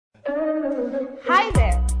Hi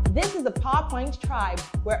there! This is the PowerPoint Tribe,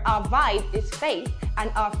 where our vibe is faith and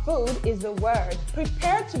our food is the Word.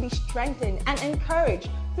 Prepare to be strengthened and encouraged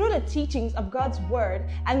through the teachings of God's Word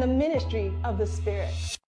and the ministry of the Spirit.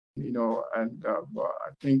 But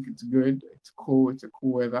I think it's good. It's cool. It's a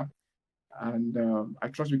cool weather. And I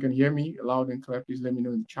trust you can hear me loud and clear. Please let me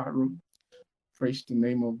know in the chat room. Praise the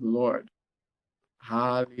name of the Lord.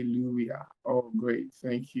 Hallelujah. Oh, great.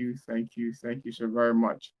 Thank you. Thank you. Thank you so very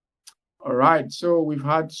much. All right. So we've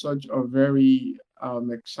had such a very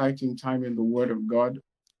exciting time in the Word of God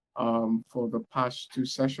for the past two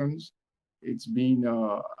sessions. It's been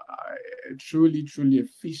truly, truly a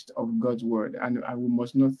feast of God's Word. And we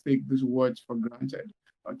must not take these words for granted,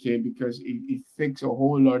 okay, because it takes a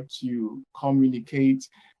whole lot to communicate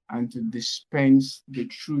and to dispense the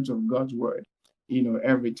truth of God's Word,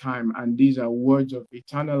 every time. And these are words of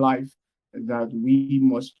eternal life that we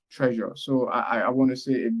must treasure. So I want to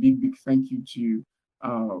say a big, big thank you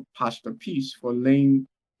to Pastor Peace for laying,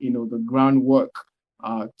 the groundwork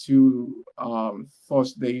two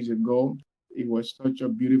Thursdays ago. It was such a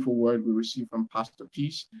beautiful word we received from Pastor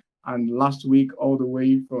Peace. And last week, all the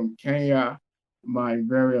way from Kenya, my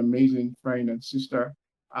very amazing friend and sister,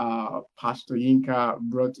 Pastor Yinka,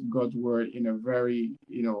 brought God's word in a very,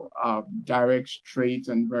 direct, straight,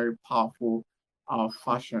 and very powerful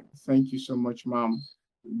fashion. Thank you so much, Mom.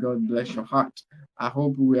 God bless your heart. I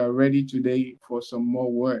hope we are ready today for some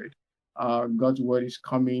more word. God's word is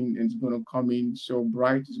coming. It's going to come in so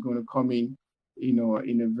bright. It's going to come in, in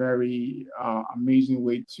a very amazing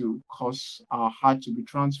way to cause our heart to be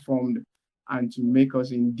transformed and to make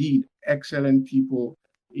us indeed excellent people,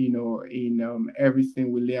 in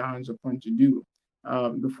everything we lay our hands upon to do.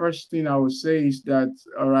 The first thing I would say is that,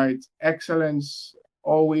 all right, excellence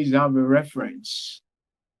always have a reference.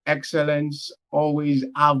 Excellence always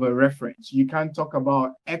have a reference. You can't talk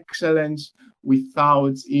about excellence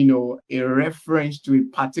without, a reference to a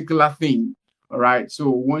particular thing. All right. So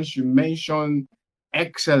once you mention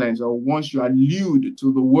excellence, or once you allude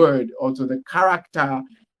to the word or to the character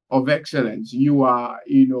of excellence, you are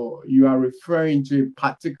referring to a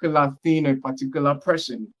particular thing, a particular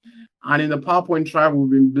person. And in the PowerPoint tribe, we've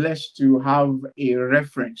been blessed to have a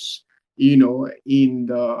reference, in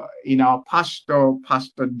our Pastor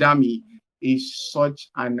Dami is such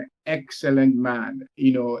an excellent man.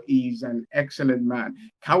 He's an excellent man.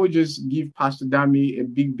 Can we just give Pastor Dami a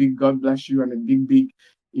big, big God bless you and a big, big,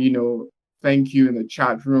 you know, thank you in the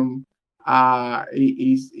chat room?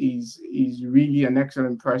 He's really an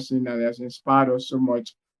excellent person and has inspired us so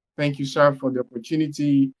much. Thank you, sir, for the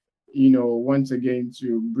opportunity, once again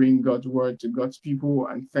to bring God's word to God's people.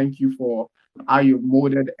 And thank you for how you've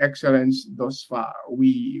molded excellence thus far.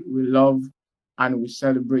 We love and we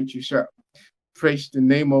celebrate you, sir. Praise the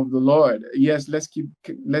name of the Lord. Yes, let's keep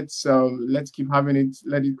having it.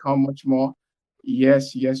 Let it come much more.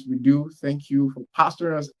 Yes, yes, we do. Thank you for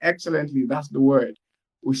pastoring us excellently. That's the word.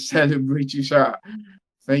 We celebrate you, sir.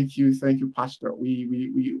 Thank you, Pastor.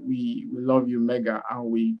 We love you, mega, and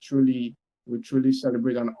we truly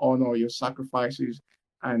celebrate and honor your sacrifices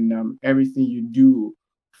and everything you do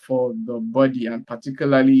for the body and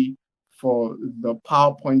particularly for the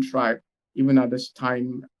PowerPoint tribe, even at this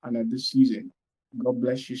time and at this season. God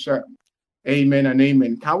bless you, sir. Amen and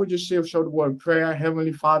amen. Can we just say a short word of prayer?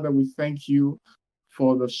 Heavenly Father, we thank you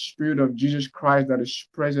for the Spirit of Jesus Christ that is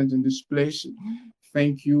present in this place.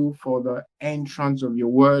 Thank you for the entrance of your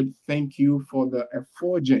word. Thank you for the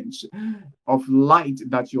effulgence of light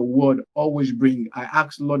that your word always bring. I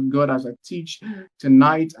ask, Lord God, as I teach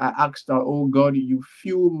tonight, I ask that, oh God, you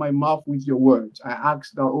fill my mouth with your words. I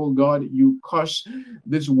ask that, oh God, you cause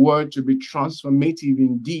this word to be transformative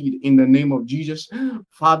indeed in the name of Jesus.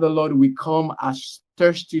 Father, Lord, we come as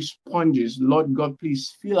thirsty sponges. Lord God,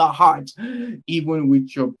 please fill our hearts even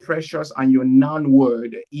with your precious and your non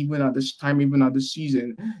word, even at this time, even at this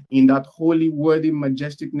season. In that holy, worthy,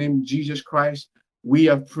 majestic name, Jesus Christ, we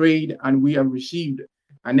have prayed and we have received.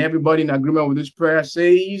 And everybody in agreement with this prayer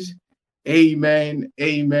says, Amen,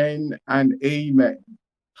 Amen, and Amen.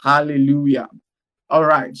 Hallelujah. All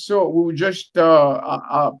right. So we will just,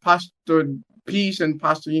 Pastor Peace and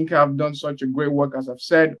Pastor Yinka have done such a great work, as I've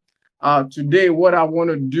said. Today, what I want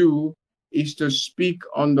to do is to speak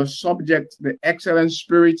on the subject, the excellent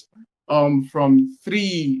spirit, from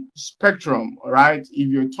three spectrum. All right. If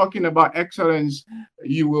you're talking about excellence,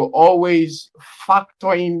 you will always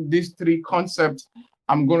factor in these three concepts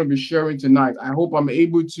I'm going to be sharing tonight. I hope I'm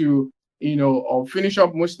able to, or finish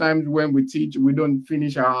up. Most times when we teach, we don't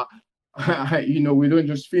finish our we don't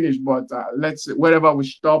just finish, but let's wherever we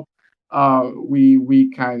stop,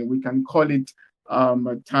 we can call it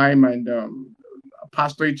a time and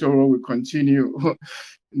Pastor Itoro will continue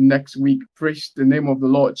next week. Praise the name of the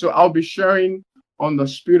Lord. So I'll be sharing on the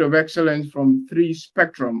spirit of excellence from three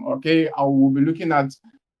spectrum. Okay, I will be looking at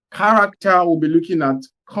character, we'll be looking at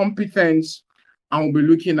competence, and we'll be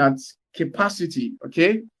looking at capacity.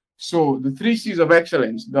 Okay, so the three C's of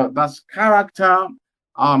excellence, that's character,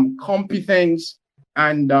 competence,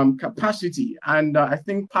 and capacity. And I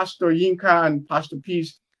think Pastor Yinka and Pastor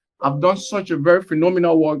Peace have done such a very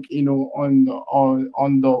phenomenal work, on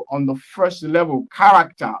the first level,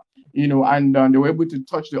 character, and they were able to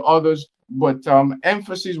touch the others, but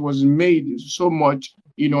emphasis was made so much,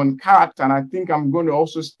 on character. And I think I'm going to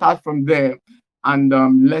also start from there, and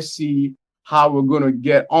let's see how we're going to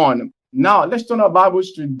get on. Now, let's turn our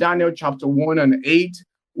Bibles to Daniel chapter 1 and 8.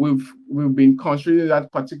 We've been considering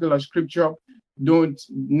that particular scripture. Don't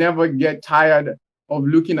never get tired of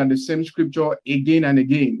looking at the same scripture again and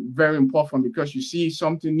again. Very important, because you see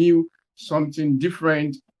something new, something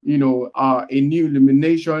different, a new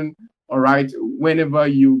illumination. All right. Whenever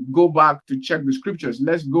you go back to check the scriptures,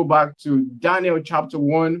 let's go back to Daniel chapter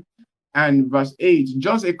 1 and verse 8.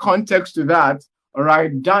 Just a context to that. All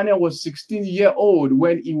right. Daniel was 16-year old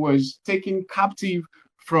when he was taken captive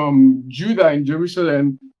from Judah and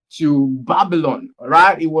Jerusalem to Babylon. All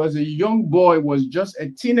right. He was a young boy, was just a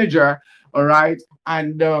teenager. All right.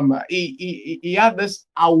 And he had this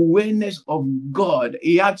awareness of God.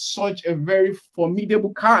 He had such a very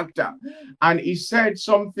formidable character. And he said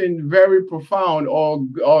something very profound, or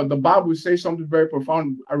the Bible says something very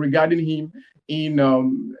profound regarding him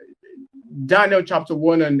in Daniel chapter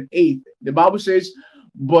 1 and 8. The Bible says,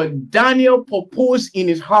 but Daniel proposed in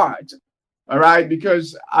his heart. All right,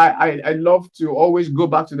 because I love to always go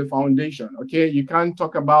back to the foundation. Okay, you can't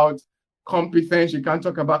talk about competence, you can't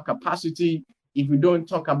talk about capacity if you don't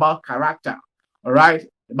talk about character. All right,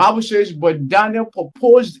 the Bible says, but Daniel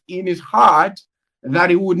proposed in his heart that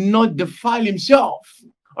he would not defile himself,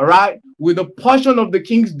 all right, with a portion of the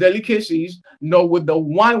king's delicacies, nor with the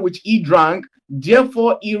wine which he drank.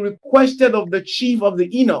 Therefore he requested of the chief of the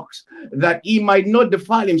eunuchs that he might not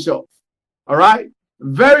defile himself. All right,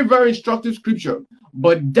 very, very instructive scripture.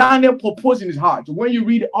 But Daniel proposed in his heart. When you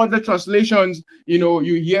read other translations, you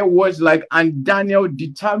hear words like, and Daniel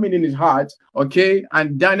determined in his heart, okay,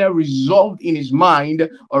 and Daniel resolved in his mind,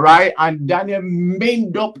 all right, and Daniel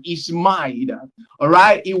made up his mind, all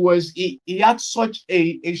right. He had such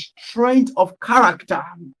a strength of character.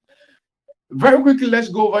 Very quickly, let's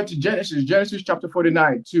go over to Genesis chapter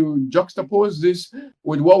 49 to juxtapose this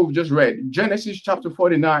with what we've just read. Genesis chapter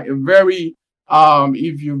 49, a very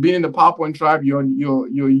if you've been in the PowerPoint tribe, you're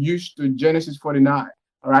used to Genesis 49.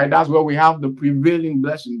 All right, that's where we have the prevailing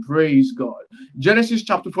blessing. Praise God. Genesis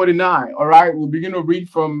chapter 49. All right, we'll begin to read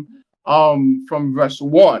from verse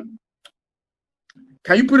 1.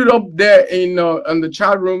 Can you put it up there in the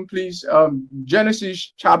chat room, please?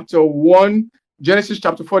 Genesis chapter 1, Genesis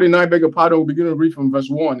chapter 49, beg your pardon. We'll begin to read from verse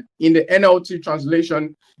 1 in the NLT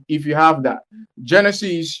translation, if you have that.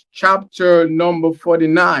 Genesis chapter number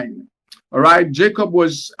 49. All right, Jacob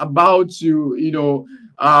was about to,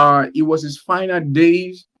 it was his final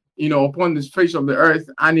days, upon the face of the earth,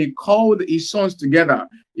 and he called his sons together,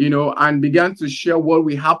 and began to share what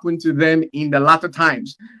will happen to them in the latter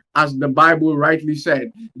times, as the Bible rightly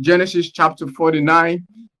said. Genesis chapter 49.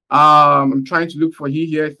 I'm trying to look for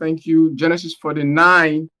here. Thank you. Genesis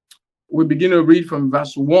 49. We begin to read from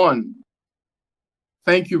verse 1.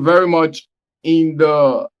 Thank you very much. In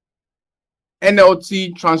the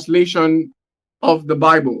NLT translation of the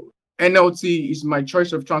Bible. NLT is my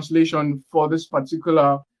choice of translation for this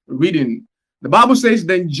particular reading. The Bible says,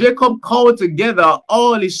 then Jacob called together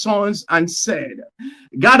all his sons and said,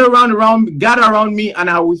 gather around me,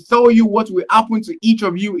 and I will tell you what will happen to each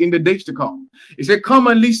of you in the days to come. He said, come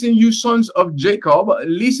and listen, you sons of Jacob,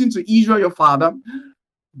 listen to Israel your father.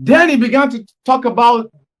 Then he began to talk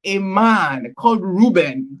about a man called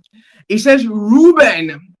Reuben. He says,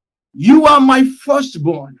 Reuben, you are my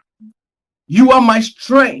firstborn. You are my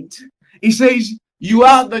strength. He says, you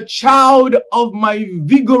are the child of my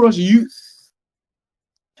vigorous youth.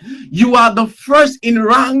 You are the first in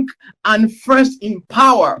rank and first in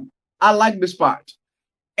power. I like this part.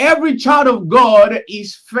 Every child of God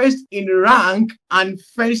is first in rank and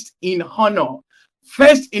first in honor.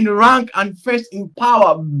 First in rank and first in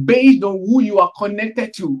power based on who you are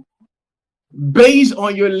connected to. Based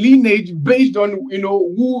on your lineage, based on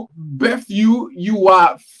who birthed you, you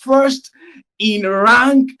are first in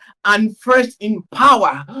rank and first in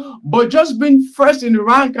power. But just being first in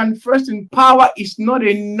rank and first in power is not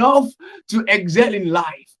enough to excel in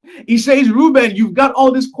life. He says, Reuben, you've got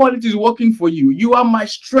all these qualities working for you. You are my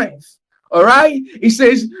strength. All right. It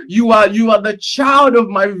says, you are the child of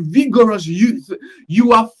my vigorous youth.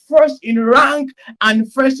 You are first in rank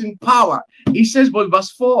and first in power. It says, but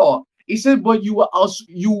verse 4, it says, but you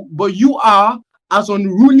are as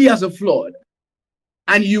unruly as a flood,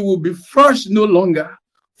 and you will be first no longer.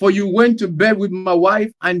 For you went to bed with my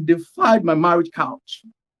wife and defied my marriage couch.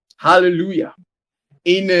 Hallelujah.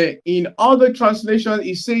 In other translations,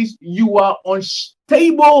 it says, you are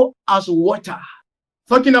unstable as water.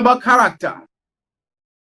 Talking about character.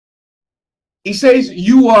 It says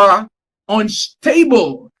you are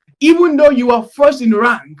unstable. Even though you are first in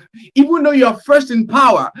rank, even though you are first in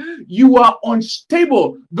power, you are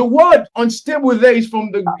unstable. The word unstable there is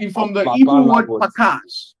from the Hebrew word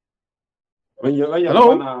pakas.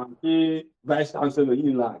 Hello?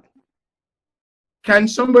 Can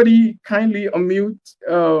somebody kindly unmute?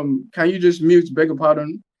 Can you just mute? Beg your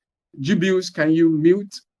pardon. Jubius, can you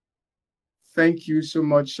mute? Thank you so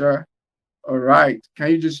much, sir. All right.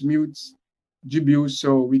 Can you just mute Jubius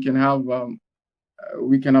so we can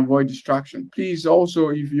avoid distraction? Please also,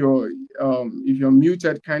 if you're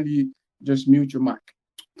muted, kindly just mute your mic.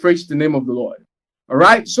 Praise the name of the Lord. All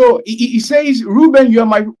right. So he says, Reuben, you're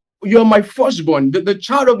my firstborn, the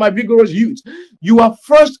child of my vigorous youth. You are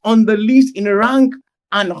first on the list in rank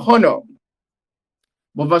and honor.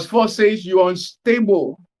 But verse 4 says, you are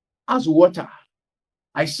unstable as water.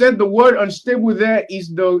 I said the word unstable there is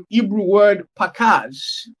the Hebrew word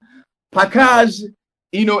pakaz. Pakaz,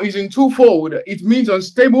 is in twofold. It means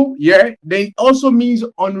unstable, yeah. Then it also means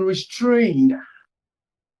unrestrained.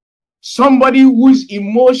 Somebody whose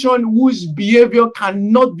emotion, whose behavior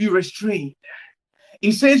cannot be restrained.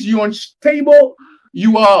 It says you're unstable,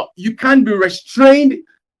 you can't be restrained.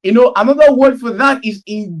 Another word for that is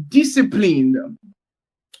indisciplined.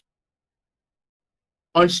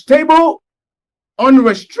 Unstable,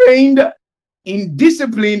 unrestrained,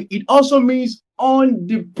 indisciplined. It also means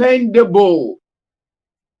undependable.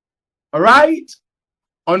 All right?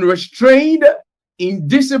 Unrestrained,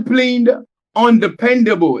 indisciplined,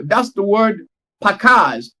 undependable. That's the word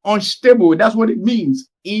pakaz, unstable. That's what it means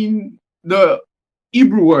in the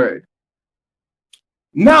Hebrew word.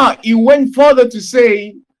 Now, he went further to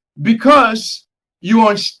say, because you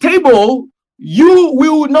are unstable, you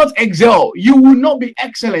will not excel. You will not be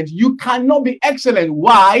excellent. You cannot be excellent.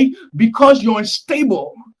 Why? Because you're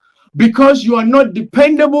unstable. Because you are not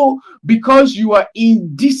dependable. Because you are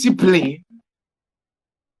indisciplined.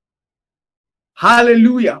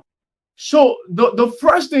 Hallelujah. So the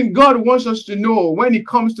first thing God wants us to know when it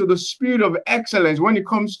comes to the spirit of excellence,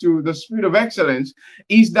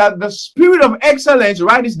 is that the spirit of excellence,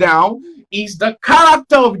 write this down, is the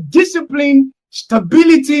character of discipline,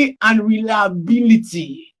 stability, and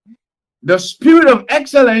reliability. The spirit of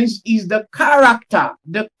excellence is the character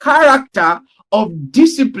of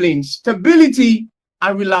discipline, stability,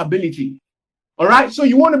 and reliability. All right. So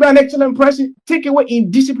you want to be an excellent person, take away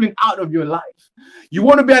indiscipline out of your life. You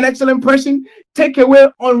want to be an excellent person, take away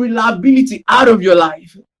unreliability out of your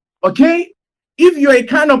life. Okay. If you're a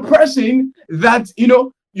kind of person that,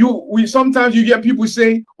 sometimes you get people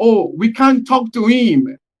say, oh, we can't talk to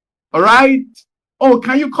him. All right. Oh,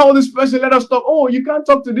 can you call this person? Let us talk. Oh, you can't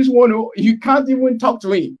talk to this one. Oh, you can't even talk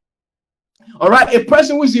to him. All right. A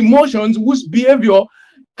person whose emotions, whose behavior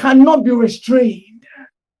cannot be restrained.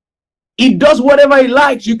 He does whatever he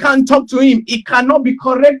likes. You can't talk to him. He cannot be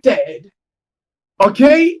corrected.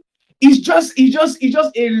 Okay? He's just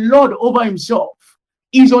a lord over himself.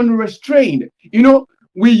 He's unrestrained.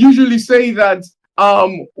 We usually say that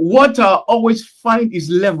water always finds its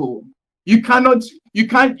level. You can't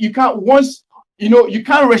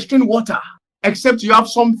restrain water except you have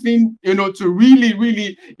something, to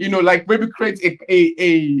really, like maybe create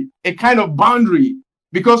a kind of boundary.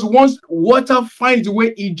 Because once water finds a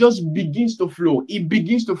way, it just begins to flow. It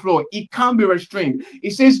begins to flow. It can't be restrained.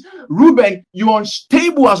 It says, Reuben, you're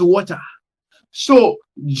unstable as water. So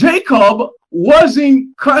Jacob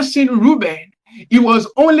wasn't cursing Reuben. He was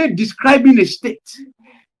only describing a state.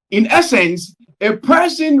 In essence, a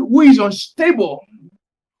person who is unstable,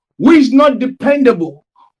 who is not dependable,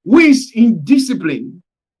 who is indisciplined,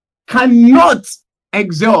 cannot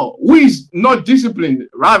excel. Who is not disciplined,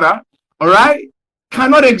 rather, all right,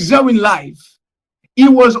 cannot excel in life. It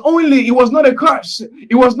was not a curse.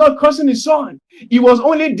 It was not cursing his son. He was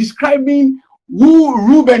only describing who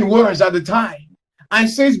Reuben was at the time. And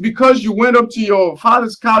says, because you went up to your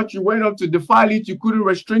father's couch, you went up to defile it, you couldn't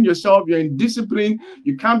restrain yourself, you're indisciplined,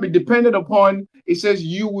 you can't be depended upon. It says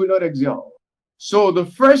you will not excel. So the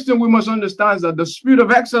first thing we must understand is that the spirit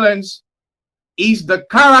of excellence is the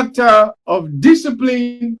character of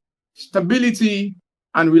discipline, stability,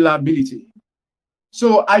 and reliability.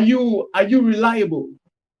 So are you reliable?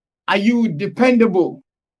 Are you dependable?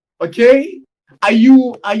 Okay? Are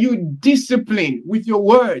you disciplined with your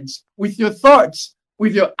words, with your thoughts,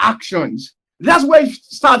 with your actions? That's where you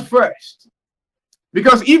start first.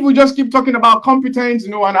 Because if we just keep talking about competence,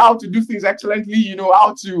 and how to do things excellently,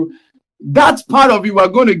 how to, that's part of it. We're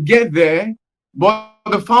going to get there. But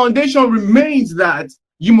the foundation remains that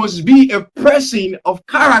you must be a person of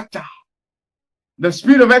character. The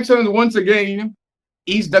spirit of excellence, once again,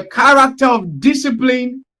 is the character of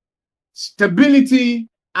discipline, stability,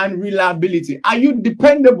 and reliability. Are you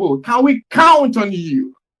dependable? Can we count on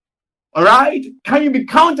you? All right? Can you be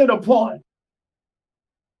counted upon?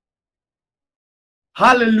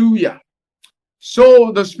 Hallelujah.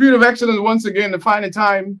 So the spirit of excellence, once again, the final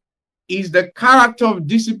time, is the character of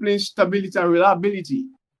discipline, stability, and reliability.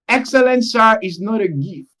 Excellence, sir, is not a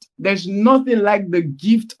gift. There's nothing like the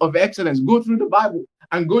gift of excellence. Go through the Bible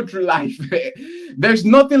and go through life. There's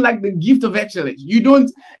nothing like the gift of excellence.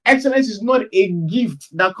 Excellence is not a gift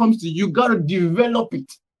that comes to you. You got to develop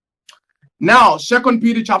it. Now, 2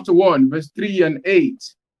 Peter chapter 1, verse 3 and 8.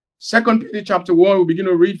 2 Peter chapter 1, we begin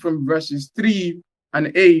to read from verses 3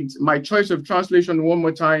 and 8. My choice of translation, one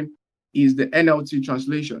more time, is the NLT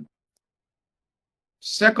translation.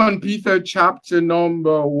 2 Peter chapter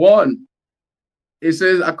number 1. It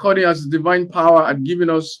says, according as divine power had given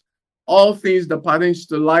us all things that pertains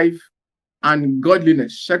to life and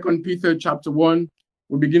godliness. 2 Peter chapter 1,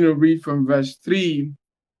 we begin to read from verse 3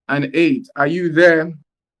 and 8. Are you there?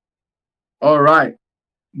 All right.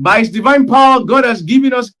 By his divine power, God has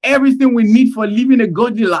given us everything we need for living a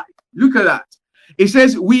godly life. Look at that. It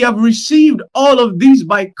says, we have received all of this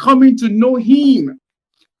by coming to know him.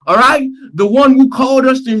 All right. The one who called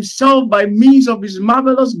us to himself by means of his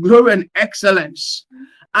marvelous glory and excellence.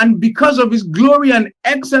 And because of his glory and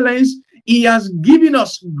excellence, he has given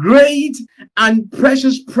us great and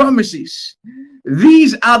precious promises.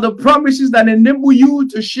 These are the promises that enable you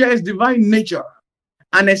to share his divine nature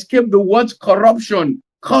and escape the world's corruption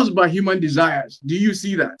caused by human desires. Do you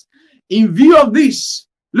see that? In view of this,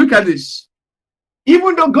 look at this.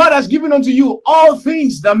 Even though God has given unto you all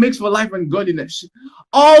things that makes for life and godliness,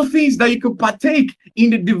 all things that you could partake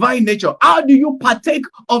in the divine nature. How do you partake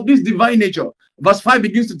of this divine nature? Verse 5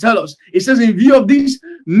 begins to tell us. It says, in view of this,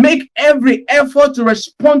 make every effort to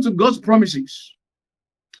respond to God's promises.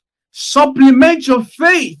 Supplement your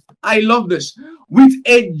faith, I love this, with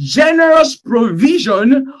a generous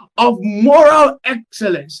provision of moral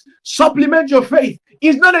excellence. Supplement your faith.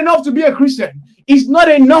 It's not enough to be a Christian. It's not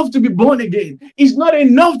enough to be born again. It's not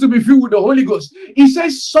enough to be filled with the Holy Ghost. He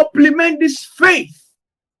says supplement this faith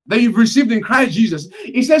that you've received in Christ Jesus.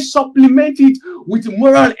 He says supplement it with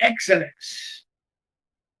moral excellence.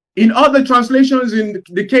 In other translations, in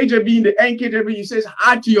the KJV, in the NKJV, he says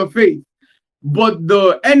add to your faith. But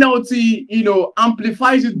the NLT,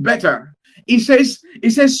 amplifies it better. It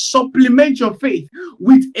says supplement your faith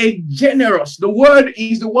with a generous. The word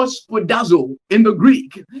is the word spodazo in the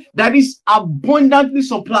Greek. That is abundantly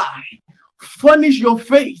supply. Furnish your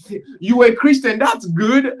faith. You are a Christian, that's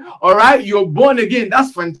good. All right, you're born again,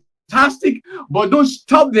 that's fantastic. But don't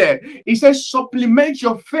stop there. It says supplement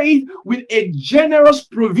your faith with a generous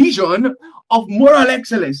provision of moral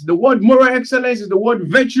excellence. The word moral excellence is the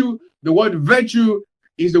word virtue. The word virtue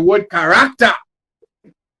is the word character.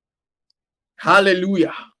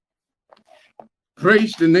 Hallelujah.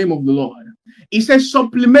 Praise the name of the Lord. It says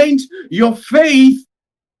supplement your faith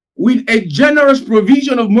with a generous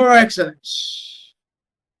provision of moral excellence.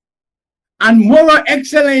 And moral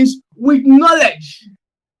excellence with knowledge.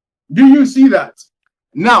 Do you see that?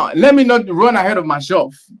 Now, let me not run ahead of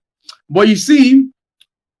myself. But you see,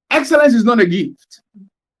 excellence is not a gift.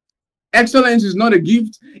 Excellence is not a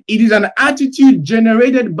gift. It is an attitude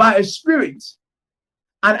generated by a spirit.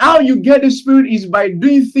 And how you get the spirit is by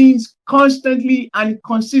doing things constantly and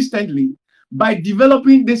consistently, by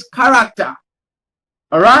developing this character.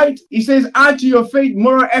 All right? It says, add to your faith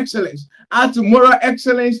moral excellence, add to moral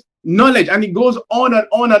excellence knowledge, and it goes on and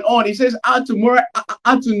on and on. It says, add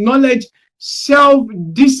to knowledge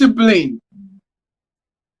self-discipline.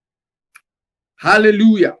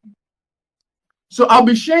 Hallelujah. So I'll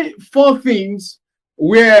be sharing 4 things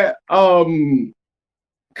where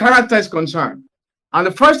character is concerned. And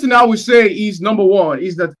the first thing I will say is, number 1,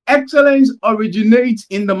 is that excellence originates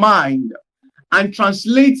in the mind and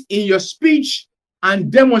translates in your speech and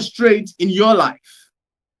demonstrates in your life.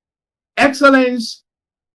 Excellence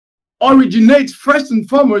originates first and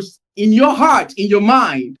foremost in your heart, in your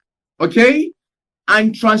mind, okay?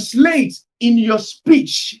 And translates in your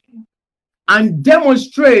speech and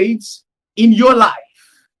demonstrates in your life.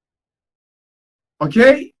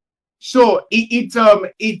 Okay? So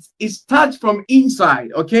it starts from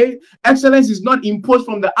inside. Okay, excellence is not imposed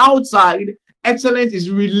from the outside. Excellence is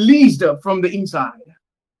released from the inside.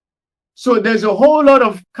 So there's a whole lot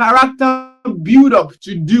of character build up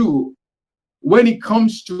to do when it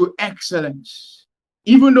comes to excellence.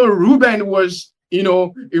 Even though Reuben was, he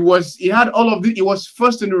had all of the, he was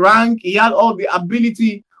first in rank, he had all the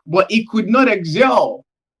ability, but he could not excel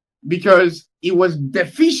because he was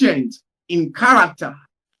deficient in character.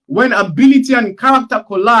 When ability and character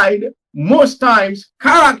collide, most times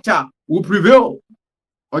character will prevail.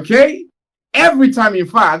 Okay? Every time, in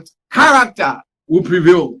fact, character will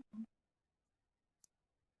prevail.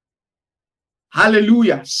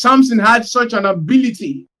 Hallelujah. Samson had such an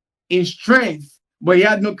ability in strength, but he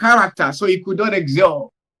had no character, so he could not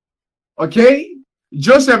excel. Okay?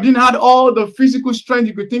 Joseph didn't have all the physical strength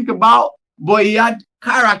you could think about, but he had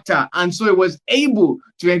character, and so he was able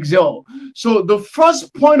to excel. So the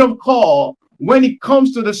first point of call when it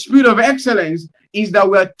comes to the spirit of excellence is that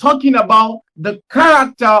we're talking about the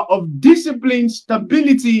character of discipline,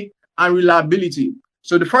 stability, and reliability.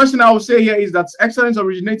 So the first thing I will say here is that excellence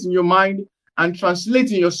originates in your mind and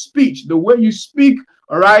translates in your speech, the way you speak,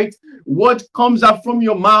 all right, what comes out from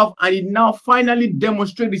your mouth, and it now finally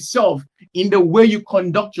demonstrates itself in the way you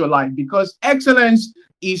conduct your life, because excellence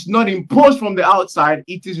is not imposed from the outside,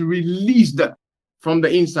 it is released from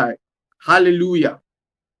the inside. Hallelujah.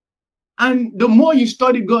 And the more you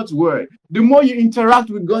study God's word, the more you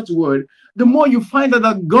interact with God's word, the more you find out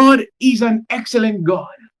that God is an excellent God.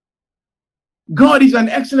 God is an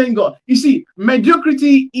excellent God. You see,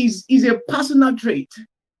 mediocrity is a personal trait.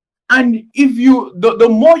 And if the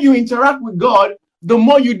more you interact with God, the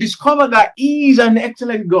more you discover that He is an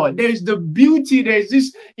excellent God. There is the beauty, there is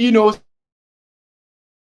this,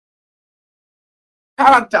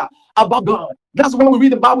 character about God. That's when we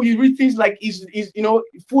read the Bible, you read things like is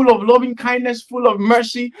full of loving kindness, full of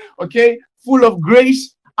mercy, okay, full of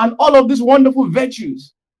grace, and all of these wonderful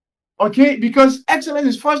virtues. Okay, because excellence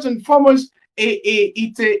is first and foremost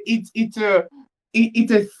it's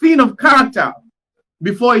a thing of character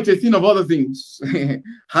before it's a thing of other things.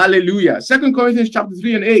 Hallelujah. 2 Corinthians chapter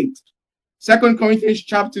 3 and 8. 2 Corinthians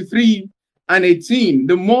chapter 3 and 18.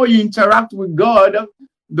 The more you interact with God,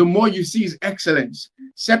 the more you see His excellence.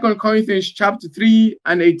 2 Corinthians chapter 3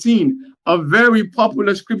 and 18. A very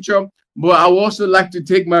popular scripture, but I would also like to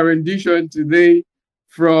take my rendition today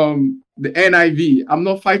from the NIV. I'm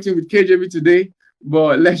not fighting with KJV today,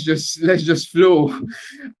 but let's just flow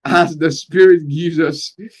as the Spirit gives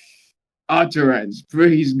us utterance.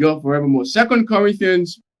 Praise God forevermore. Second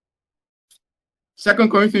Corinthians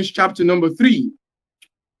chapter number 3.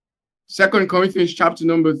 2 Corinthians chapter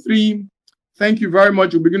number 3. Thank you very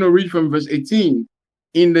much. We're going to read from verse 18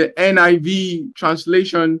 in the NIV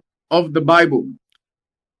translation of the Bible.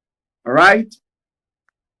 All right.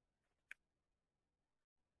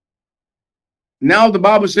 Now the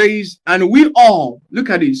Bible says, and we all, look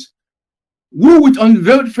at this, who with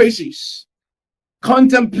unveiled faces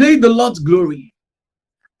contemplate the Lord's glory,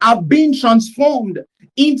 are being transformed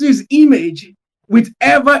into His image with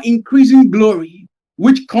ever increasing glory,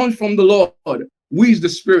 which comes from the Lord, who is the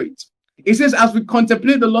Spirit. It says, as we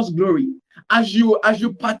contemplate the Lord's glory, as you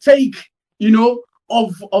partake,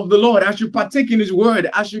 of the Lord, as you partake in His word,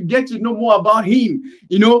 as you get to know more about Him,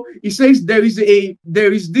 it says there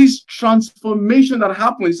is this transformation that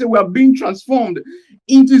happens. It says we are being transformed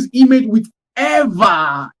into His image with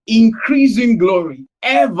ever increasing glory,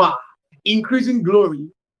 ever increasing glory.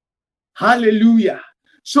 Hallelujah.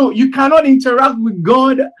 So you cannot interact with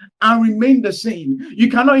God and remain the same. You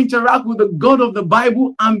cannot interact with the God of the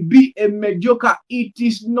Bible and be a mediocre. It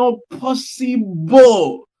is not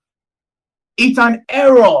possible. It's an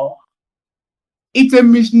error. It's a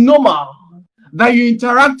misnomer that you're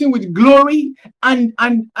interacting with glory and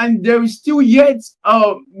there is still yet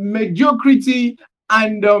mediocrity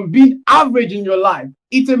and being average in your life.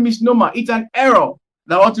 It's a misnomer. It's an error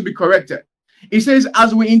that ought to be corrected. It says,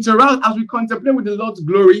 as we interact, as we contemplate with the Lord's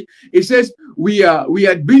glory, it says we are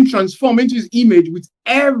being transformed into His image with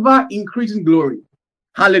ever increasing glory.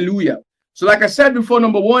 Hallelujah. So like I said before,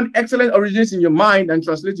 number one, excellence originates in your mind and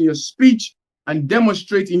translates in your speech and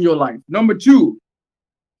demonstrates in your life. Number two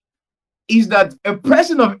is that a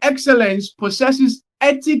person of excellence possesses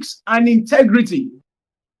ethics and integrity.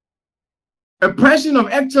 A person of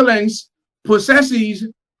excellence possesses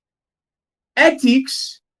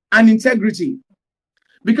ethics and integrity.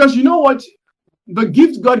 Because you know what? The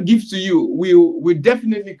gift God gives to you will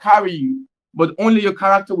definitely carry you, but only your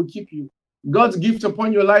character will keep you. God's gift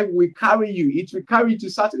upon your life will carry you. It will carry you to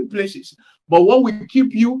certain places. But what will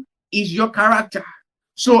keep you is your character.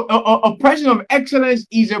 So a person of excellence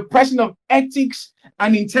is a person of ethics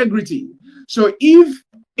and integrity. So if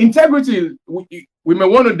integrity, we may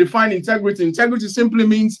want to define integrity. Integrity simply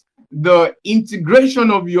means the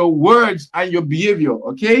integration of your words and your behavior.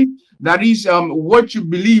 Okay, that is what you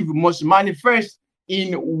believe must manifest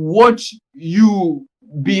in what you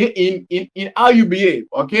be in how you behave.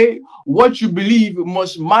 Okay, what you believe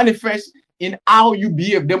must manifest in how you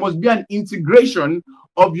behave. There must be an integration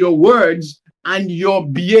of your words and your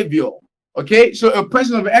behavior. Okay, so a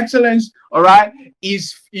person of excellence, all right,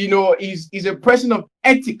 is a person of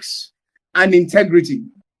ethics and integrity.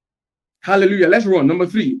 Hallelujah. Let's run. Number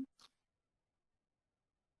 3.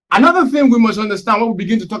 Another thing we must understand when we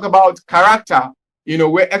begin to talk about character,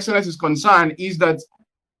 where excellence is concerned, is that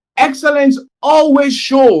excellence always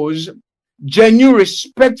shows genuine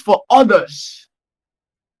respect for others.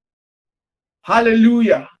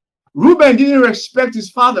 Hallelujah. Reuben didn't respect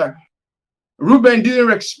his father. Reuben didn't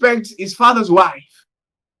respect his father's wife.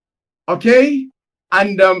 Okay?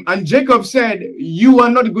 And Jacob said, you are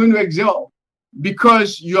not going to excel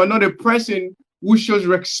because you are not a person who shows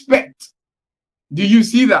respect. Do you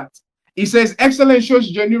see that? He says excellence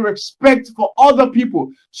shows genuine respect for other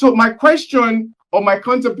people. So my question or my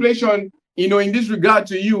contemplation, in this regard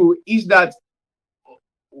to you is that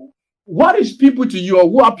what is people to you, or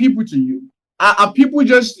who are people to you? Are people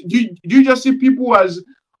just, do you just see people as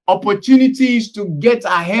opportunities to get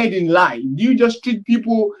ahead in life? Do you just treat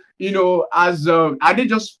people, as are they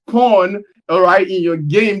just pawn, all right, in your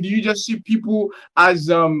game? Do you just see people as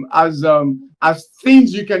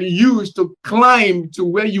things you can use to climb to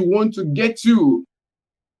where you want to get to?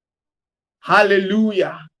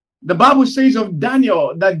 Hallelujah. The Bible says of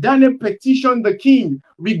Daniel that Daniel petitioned the king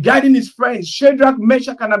regarding his friends, Shadrach,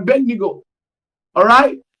 Meshach, and Abednego. All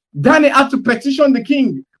right. Daniel had to petition the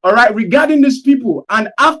king, all right, regarding these people. And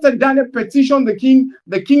after Daniel petitioned the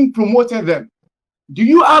king promoted them. Do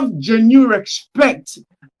you have genuine respect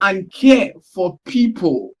and care for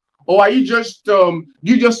people? Or are you just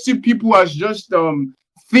you just see people as just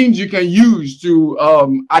things you can use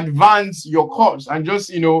to advance your cause and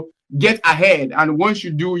just get ahead? And once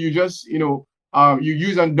you do, you just you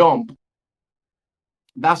use and dump.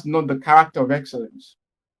 That's not the character of excellence.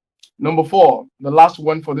 Number 4, the last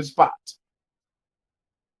one for this part.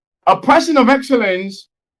 A person of excellence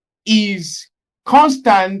is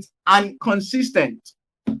constant and consistent.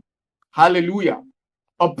 Hallelujah.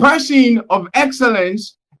 A person of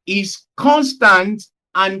excellence is constant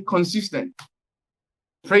and consistent.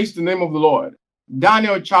 Praise the name of the Lord.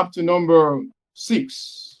 Daniel chapter number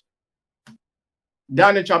 6.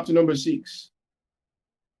 Daniel chapter number 6.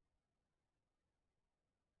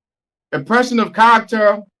 A person of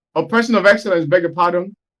character, a person of excellence, beg your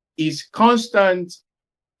pardon, is constant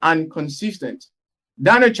and consistent.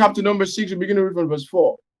 Daniel chapter number 6, we begin to read from verse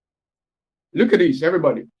 4. Look at this,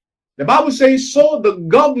 everybody. The Bible says, so the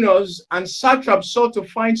governors and satraps sought to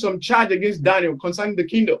find some charge against Daniel concerning the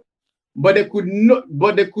kingdom, but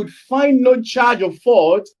they could find no charge of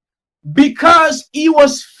fault because he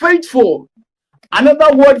was faithful.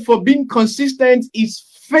 Another word for being consistent is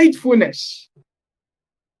faithfulness.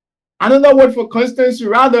 Another word for constancy,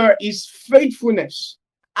 rather, is faithfulness.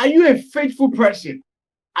 Are you a faithful person?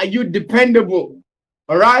 Are you dependable?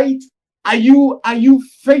 All right? Are you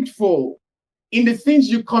faithful in the things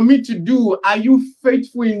you commit to do? Are you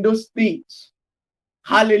faithful in those things?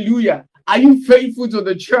 Hallelujah. Are you faithful to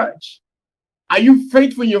the church? Are you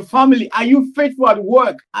faithful in your family? Are you faithful at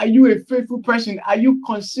work? Are you a faithful person? Are you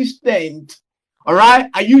consistent? All right?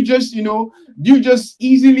 Are you just, you're just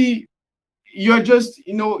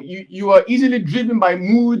you are easily driven by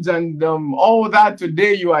moods and all that.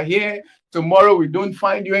 Today you are here, tomorrow we don't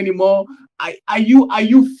find you anymore. Are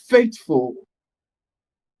you faithful?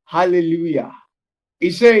 Hallelujah.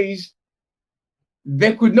 It says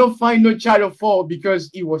they could not find no charge of fault because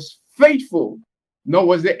he was faithful, nor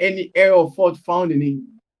was there any error or fault found in him.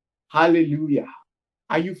 Hallelujah.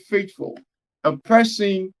 Are you faithful? A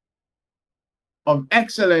person of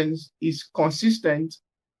excellence is consistent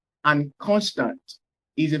and constant.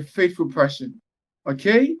 Is a faithful person.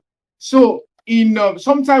 Okay, so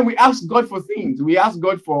sometimes we ask God for things. We ask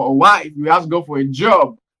God for a wife, we ask God for a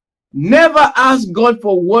job. Never ask God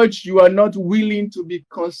for what you are not willing to be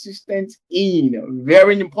consistent in.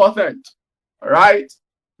 Very important. All right,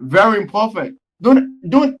 very important.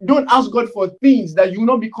 Don't ask God for things that you will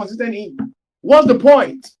not be consistent in. What's the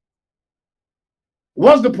point?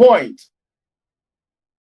 What's the point?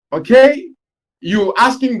 Okay, you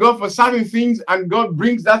asking God for certain things and God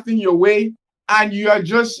brings that thing your way and you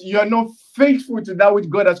are not faithful to that which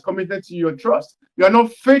God has committed to your trust. You are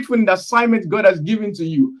not faithful in the assignment God has given to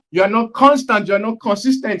you. You are not constant. You are not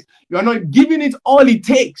consistent. You are not giving it all it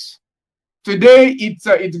takes. Today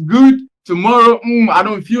it's good. Tomorrow, I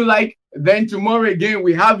don't feel like. Then tomorrow again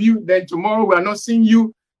we have you. Then tomorrow we are not seeing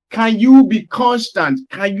you. Can you be constant?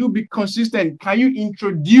 Can you be consistent? Can you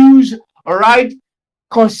introduce, all right,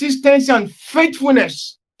 consistency and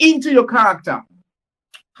faithfulness into your character?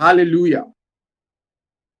 Hallelujah.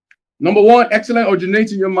 Number one, excellence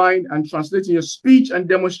originates in your mind and translates in your speech and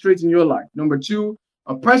demonstrates in your life. Number two,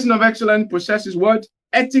 a person of excellence possesses what?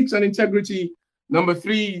 Ethics and integrity. Number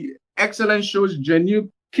three, excellence shows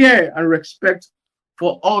genuine care and respect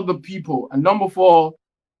for other people. And number four,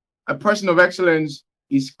 a person of excellence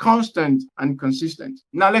is constant and consistent.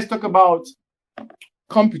 Now let's talk about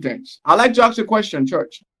competence. I'd like to ask a question,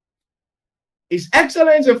 church. Is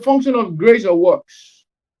excellence a function of grace or works?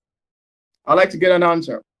 I'd like to get an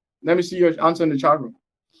answer. Let me see your answer in the chat room.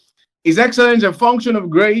 Is excellence a function of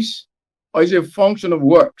grace or is it a function of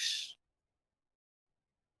works?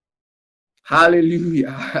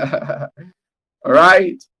 Hallelujah. All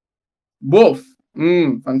right. Both.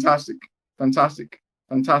 Fantastic. Fantastic.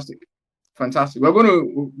 Fantastic. Fantastic. We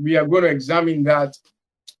are going to examine that,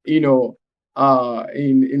 in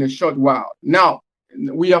a short while. Now,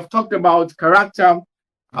 we have talked about character.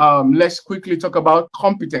 Let's quickly talk about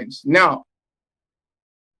competence. Now,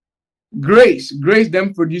 grace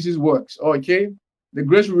then produces works. Okay, the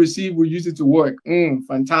grace we receive, we use it to work.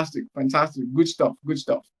 Fantastic. Good stuff.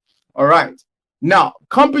 All right. Now,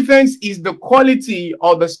 competence is the quality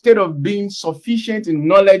or the state of being sufficient in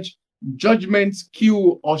knowledge, judgment,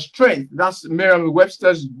 skill, or strength. That's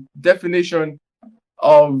Merriam-Webster's definition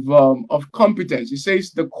of competence. It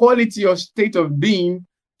says the quality or state of being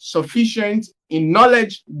sufficient in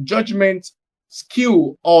knowledge, judgment,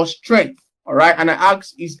 skill, or strength. All right. And I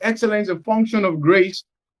ask, is excellence a function of grace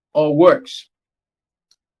or works?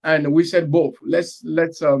 And we said both. Let's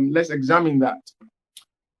examine that.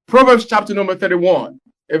 Proverbs chapter number 31,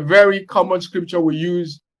 a very common scripture we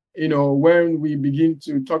use, when we begin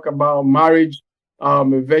to talk about marriage, a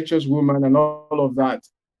virtuous woman and all of that.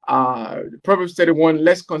 Proverbs 31,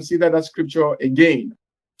 let's consider that scripture again.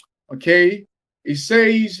 Okay. It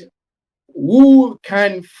says, who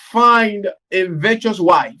can find a virtuous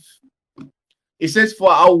wife? It says,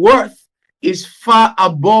 for our worth is far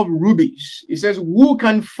above rubies. It says, who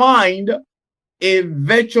can find a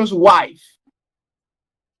virtuous wife?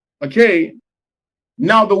 Okay.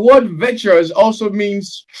 Now, the word virtuous also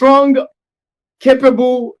means strong,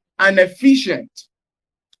 capable, and efficient.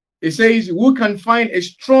 It says, who can find a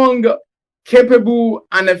strong, capable,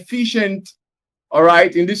 and efficient, all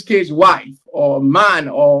right, in this case, wife, or man,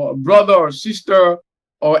 or brother, or sister,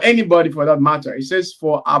 or anybody for that matter. It says,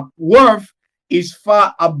 for our worth is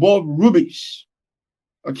far above rubies.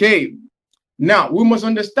 Okay. Now, we must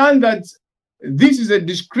understand that this is a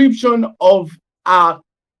description of our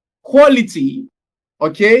quality.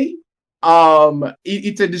 Okay.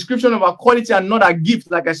 It's a description of our quality and not a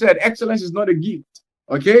gift. Like I said, excellence is not a gift.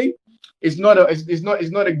 Okay. It's not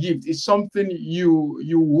a gift. It's something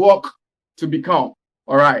you work to become.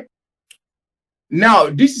 All right. Now,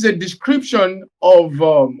 this is a description of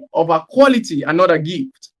our quality and not a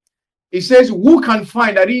gift. It says, who can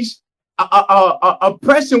find, that is a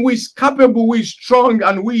person who is capable, who is strong,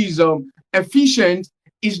 and who is efficient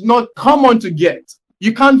is not common to get.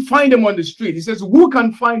 You can't find them on the street. It says, who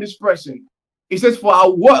can find this person? It says, for our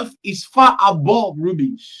worth is far above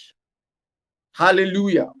rubies.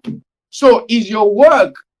 Hallelujah. So is your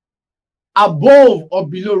work above or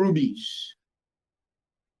below rubies?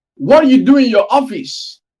 What you do in your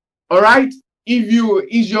office, all right?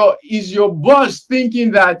 Is your boss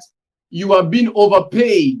thinking that you are being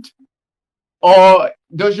overpaid, or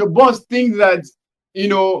does your boss think that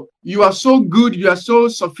you are so good, you are so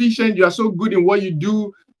sufficient, you are so good in what you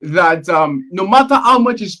do that no matter how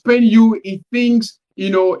much he's paying you, he thinks he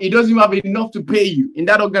doesn't have enough to pay you in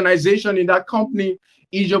that organization, in that company?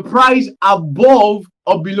 Is your price above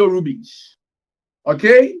or below rubies?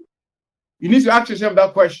 Okay, you need to ask yourself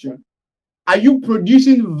that question. Are you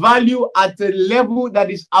producing value at a level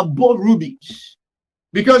that is above rubies?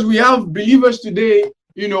 Because we have believers today,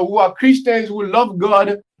 who are Christians, who love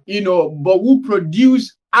God, but who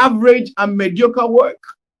produce average and mediocre work.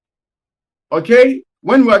 Okay?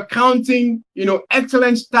 When we're counting,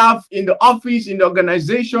 excellent staff in the office, in the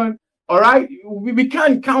organization, all right, we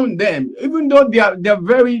can't count them, even though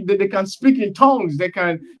they can speak in tongues, they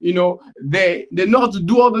can, they know how to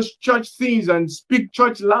do all those church things and speak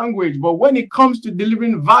church language. But when it comes to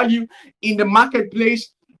delivering value in the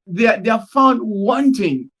marketplace, they are found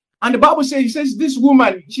wanting. And the Bible says, it says, this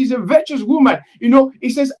woman, she's a virtuous woman.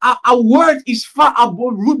 It says, our word is far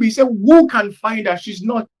above ruby. He said, who can find her? She's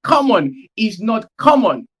not common. It's not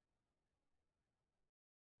common.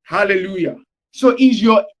 Hallelujah. So is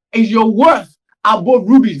your worth above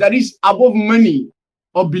rubies? That is above money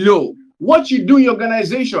or below? What you do in your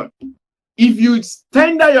organization, if you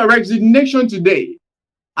tender your resignation today,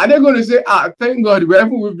 are they going to say, thank God,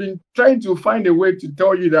 we've been trying to find a way to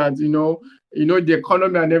tell you that, the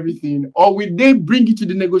economy and everything? Or will they bring you to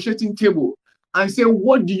the negotiating table and say,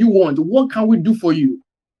 what do you want? What can we do for you?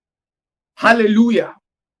 Hallelujah.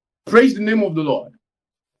 Praise the name of the Lord.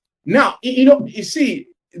 Now, you see,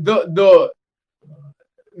 the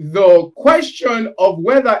question of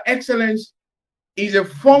whether excellence is a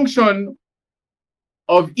function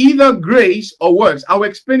of either grace or works. I'll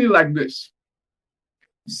explain it like this.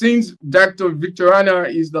 Since Dr.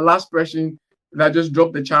 Victoriana is the last person that just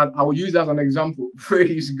dropped the chat, I will use that as an example.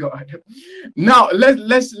 Praise God. Now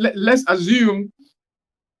let's assume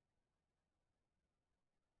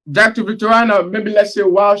Dr. Victoriana, maybe let's say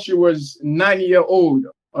while she was 9-year old,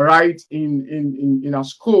 all right, in our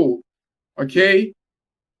school, okay,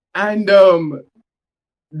 and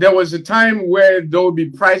there was a time where there will be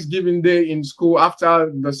prize giving day in school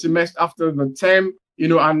after the semester, after the term,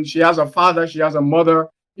 and she has a father, she has a mother,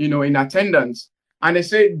 in attendance. And they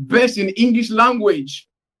say best in English language,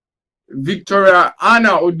 Victoria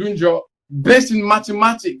Anna Odunjo, best in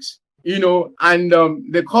mathematics, and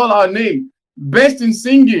they call her name. Best in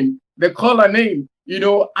singing, they call her name,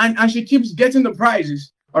 and she keeps getting the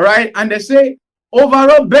prizes. All right. And they say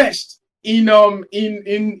overall best in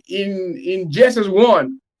JSS1,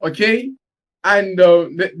 okay, and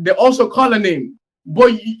they also call her name.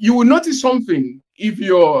 But you will notice something if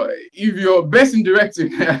you're best in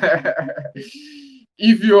directing,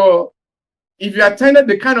 if you attended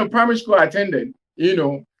the kind of primary school I attended,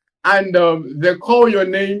 and they call your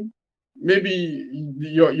name, maybe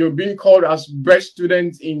you're being called as best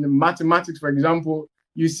student in mathematics, for example.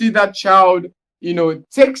 You see that child,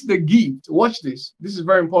 takes the gift. Watch this. This is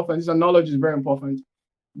very important. This knowledge is very important.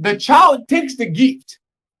 The child takes the gift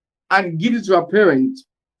and gives it to her parent.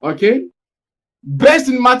 Okay. Best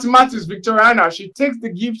in mathematics, Victoriana, she takes the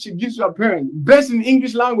gift, she gives to her parent. Best in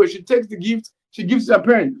English language, she takes the gift, she gives to her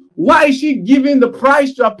parent. Why is she giving the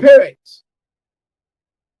prize to her parents?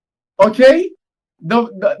 Okay.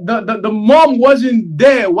 The mom wasn't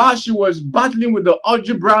there while she was battling with the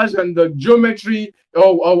algebras and the geometry,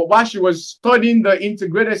 or while she was studying the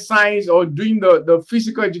integrated science or doing the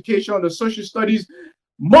physical education, the social studies.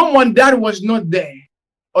 Mom and dad was not there.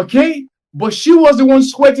 Okay. But she was the one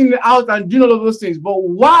sweating it out and doing all of those things. But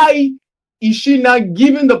why is she not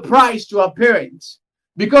giving the prize to her parents?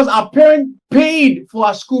 Because her parents paid for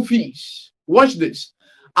her school fees. Watch this.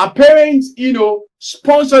 Her parents,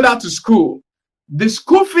 sponsored her to school. The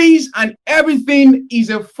school fees and everything is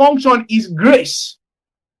a function, is grace.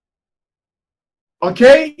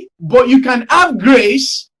 Okay? But you can have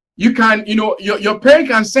grace. You can, your parent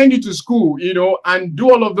can send you to school, and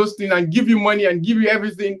do all of those things and give you money and give you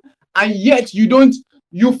everything. And yet you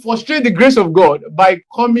frustrate the grace of God by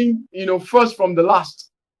coming, first from the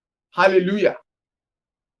last. Hallelujah.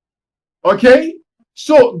 Okay?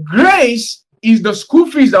 So grace is the school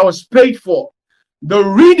fees that was paid for. The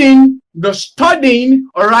reading, the studying,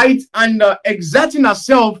 all right, and exerting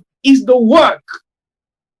herself is the work.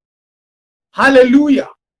 Hallelujah.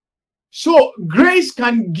 So grace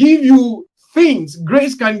can give you things.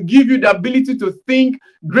 Grace can give you the ability to think.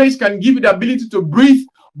 Grace can give you the ability to breathe.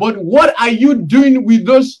 But what are you doing with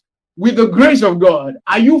the grace of God?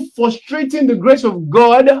 Are you frustrating the grace of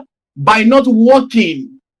God by not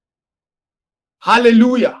working?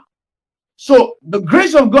 Hallelujah. So the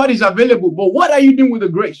grace of God is available, but what are you doing with the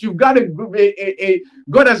grace? You've got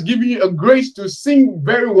God has given you a grace to sing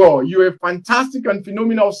very well. You're a fantastic and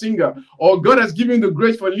phenomenal singer. Or God has given you the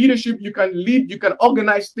grace for leadership. You can lead, you can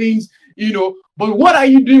organize things, But what are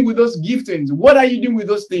you doing with those giftings? What are you doing with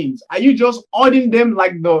those things? Are you just hoarding them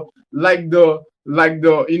like the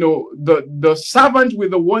servant with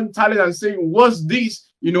the one talent and saying, what's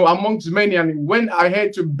this, amongst many, and went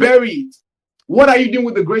ahead to bury it? What are you doing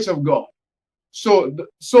with the grace of God? So the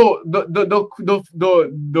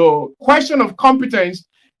question of competence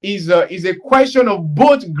is a question of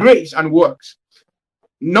both grace and works.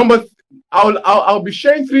 I'll be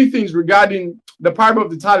sharing 3 things regarding the parable of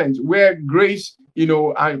the talents, where grace,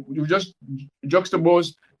 and you just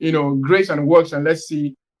juxtapose, grace and works, and let's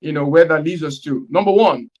see, where that leads us to. Number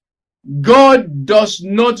 1, God does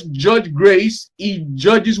not judge grace; He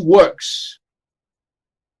judges works.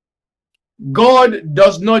 God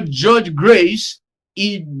does not judge grace,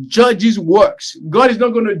 He judges works. God is not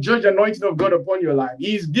going to judge the anointing of God upon your life.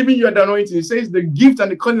 He is giving you the anointing. He says the gift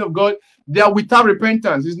and the calling of God, they are without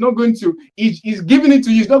repentance. He's not going to, he's giving it to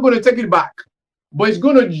you. He's not going to take it back. But he's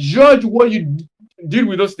going to judge what you did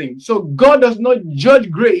with those things. So God does not judge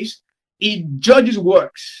grace. He judges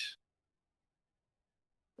works.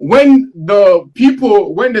 When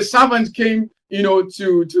the servants came,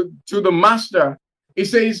 to the master, he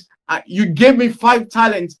says, you gave me 5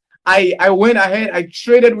 talents. I went ahead, I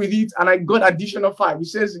traded with it, and I got additional 5. He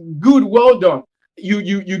says, good, well done.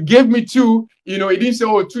 You gave me 2. He didn't say,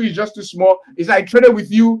 oh, 2 is just too small. He said, I traded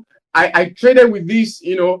with you. I traded with this,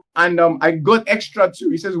 and I got extra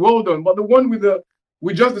 2. He says, well done. But the one with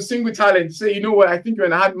just the single talent, say, you know what, I think you're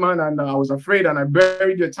an hard man, and I was afraid, and I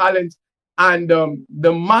buried your talent. And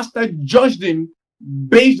the master judged him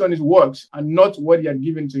based on his works and not what he had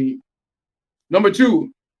given to him. Number 2,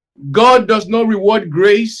 God does not reward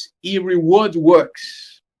grace, he rewards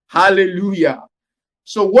works. Hallelujah.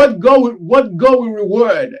 So what God will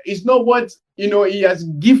reward is not what he has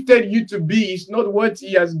gifted you to be. It's not what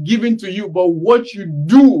he has given to you, but what you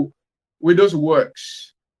do with those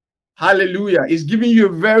works. Hallelujah. He's giving you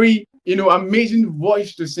a very amazing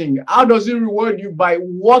voice to sing. How does he reward you? By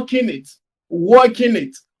working it.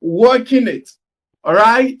 All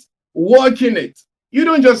right? Working it. You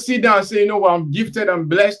don't just sit down and say, I'm gifted, I'm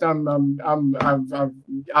blessed, I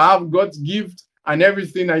have God's gift and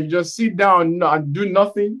everything, and you just sit down and do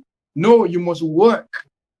nothing. No, you must work.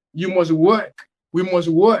 You must work. We must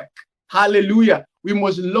work. Hallelujah. We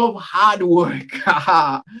must love hard work.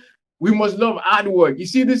 We must love hard work. You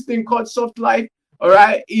see, this thing called soft life, all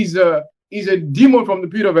right, is a demon from the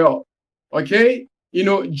pit of hell. Okay? You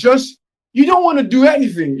don't want to do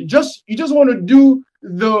anything. You just want to do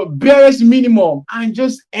the barest minimum and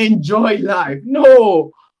just enjoy life. No.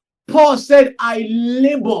 Paul said, I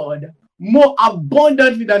labored more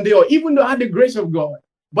abundantly than they all, even though I had the grace of God.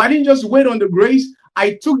 But I didn't just wait on the grace.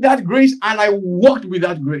 I took that grace and I walked with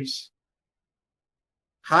that grace.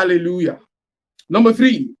 Hallelujah. Number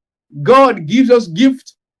 3, God gives us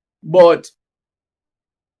gift, but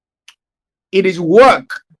it is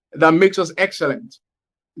work that makes us excellent.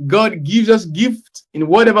 God gives us gift in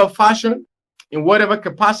whatever fashion, in whatever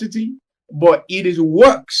capacity, but it is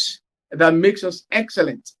works that makes us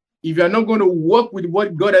excellent. If you are not going to work with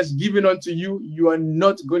what God has given unto you, you are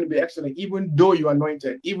not going to be excellent, even though you are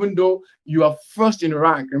anointed, even though you are first in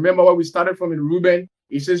rank. Remember what we started from in Reuben?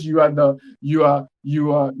 He says, you are the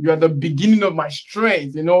beginning of my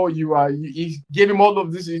strength. He gave him all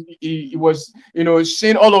of this. He was,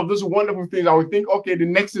 saying all of those wonderful things. I would think, okay, the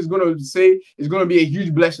next is going to say is going to be a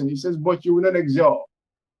huge blessing. He says, but you will not excel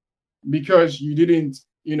because you didn't,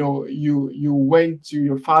 you went to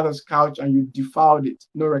your father's couch and you defiled it.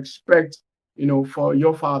 No respect, for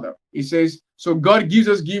your father. He says, so God gives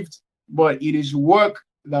us gifts, but it is work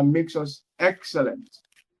that makes us excellent.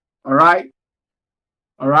 All right.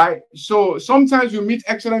 All right. So sometimes you meet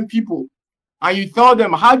excellent people and you tell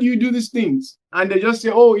them, how do you do these things? And they just say,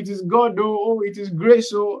 oh, it is God, though. Oh, it is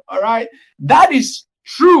grace. So, all right. That is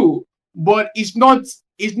true, but it's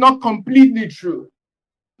not completely true.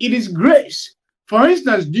 It is grace. For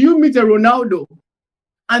instance, do you meet a Ronaldo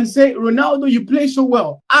and say, Ronaldo, you play so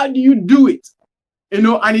well. How do you do it?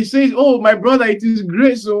 And he says, oh, my brother, it is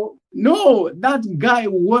grace. So no, that guy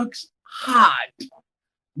works hard.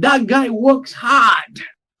 That guy works hard.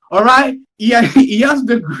 All right. He has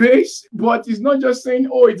the grace, but he's not just saying,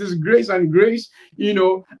 oh, it is grace and grace,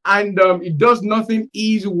 and it does nothing.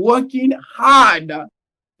 He's working hard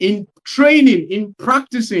in training, in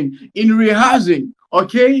practicing, in rehearsing.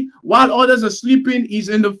 Okay. While others are sleeping, he's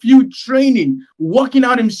in the field training, working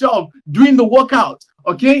out himself, doing the workout.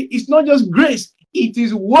 Okay. It's not just grace. It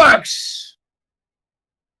is works.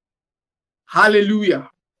 Hallelujah.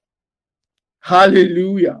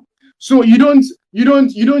 Hallelujah. So you don't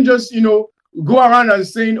just go around and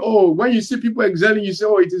saying, oh, when you see people excelling, you say,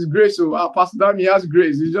 oh, it is grace. So Pastor Dami has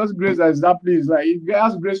grace. It's just grace as that please. Like he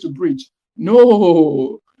has grace to preach.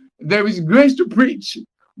 No, there is grace to preach.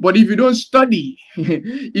 But if you don't study,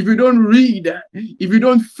 if you don't read, if you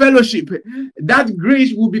don't fellowship, that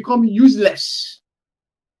grace will become useless.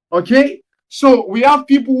 Okay? So we have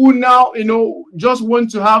people who now, just want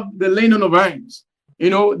to have the laying on of hands. They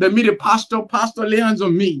meet a pastor, lay hands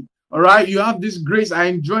on me. All right. You have this grace. I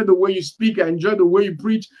enjoy the way you speak. I enjoy the way you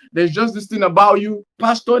preach. There's just this thing about you.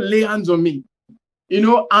 Pastor, lay hands on me.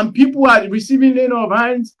 And people are receiving laying on of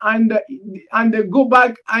hands and they go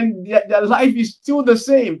back and their life is still the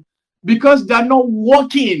same because they're not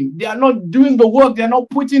working. They are not doing the work. They're not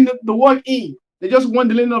putting the work in. They just want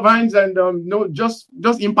the laying of hands and just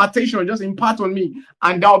impartation, just impart on me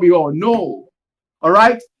and that'll be all. No. All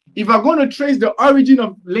right. If we're going to trace the origin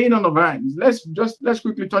of laying on of hands, let's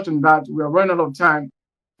quickly touch on that. We are running out of time.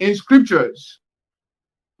 In scriptures,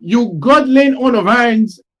 you got laying on of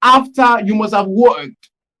hands after you must have worked.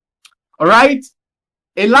 All right.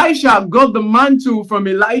 Elisha got the mantle from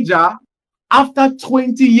Elijah after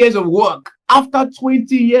 20 years of work, after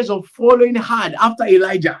 20 years of following hard after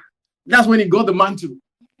Elijah. That's when he got the mantle.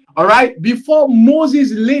 All right. Before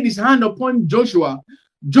Moses laid his hand upon Joshua,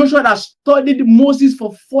 Joshua had studied Moses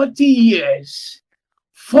for 40 years.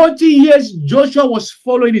 40 years Joshua was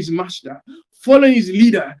following his master, following his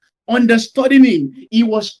leader, understanding him. He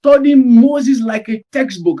was studying Moses like a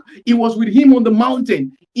textbook. He was with him on the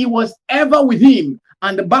mountain. He was ever with him.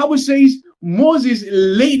 And the Bible says Moses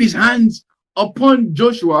laid his hands upon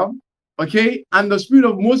Joshua, okay, and the spirit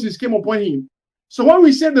of Moses came upon him. So when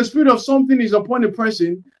we say the spirit of something is upon a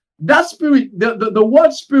person, that spirit, the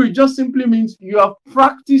word spirit just simply means you have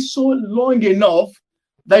practiced so long enough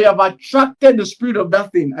that you have attracted the spirit of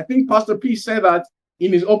that thing. I think Pastor P said that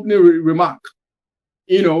in his opening remark,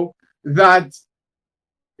 that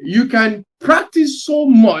you can practice so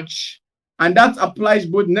much, and that applies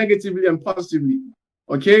both negatively and positively.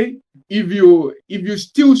 Okay, if you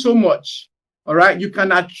steal so much, all right, you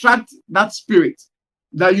can attract that spirit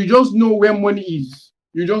that you just know where money is.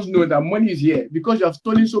 You just know that money is here because you have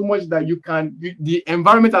stolen so much that the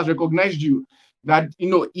environment has recognized you, that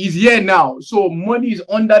is here now. So money is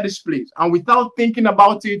under this place, and without thinking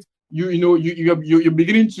about it, you're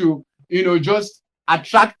beginning to just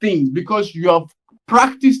attract things because you have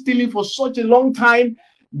practiced stealing for such a long time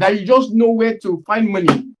that you just know where to find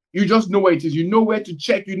money. You just know where it is. You know where to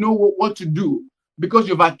check. You know what to do because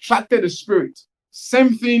you've attracted the spirit.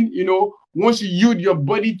 Same thing, once you yield your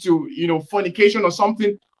body to, fornication or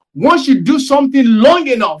something, once you do something long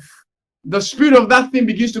enough, the spirit of that thing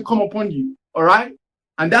begins to come upon you. All right.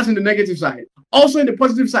 And that's in the negative side. Also in the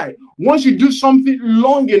positive side, once you do something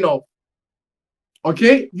long enough,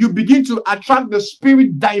 okay, you begin to attract the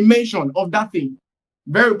spirit dimension of that thing.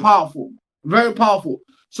 Very powerful. Very powerful.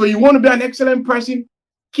 So you want to be an excellent person,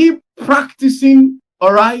 keep practicing,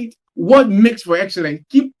 all right, what makes for excellence.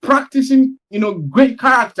 Keep practicing, great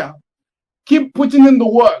character. Keep putting in the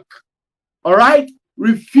work, all right?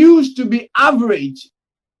 Refuse to be average.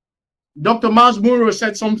 Dr. Miles Monroe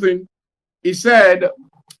said something. He said,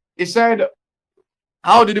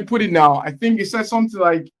 how did he put it now? I think he said something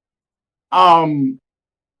like,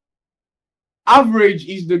 average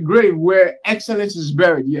is the grave where excellence is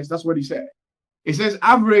buried. Yes, that's what he said. It says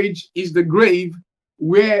average is the grave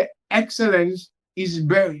where excellence is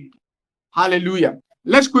buried. Hallelujah.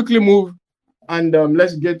 Let's quickly move and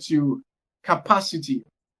let's get to capacity.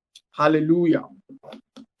 Hallelujah.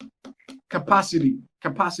 Capacity.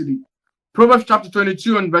 Proverbs chapter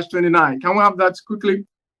 22 and verse 29. Can we have that quickly?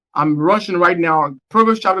 I'm rushing right now.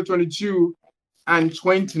 Proverbs chapter 22 and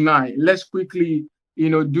 29. Let's quickly,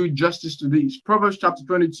 do justice to this. Proverbs chapter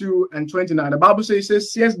 22 and 29. The Bible says,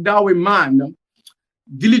 seest thou a man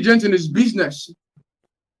diligent in his business,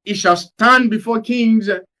 he shall stand before kings,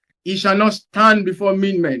 he shall not stand before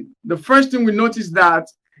mean men. The first thing we notice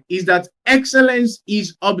is that excellence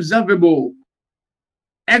is observable.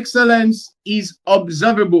 Excellence is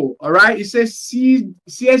observable. All right. It says,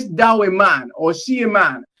 seest thou a man, or see a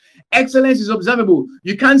man. Excellence is observable.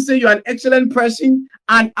 You can't say you're an excellent person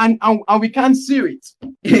and we can't see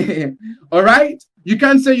it. All right. You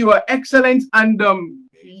can't say you are excellent and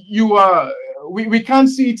you are. We can't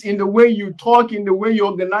see it in the way you talk, in the way you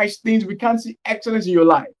organize things. We can't see excellence in your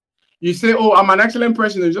life. You say, oh, I'm an excellent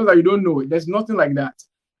person. It's just that you don't know it. There's nothing like that.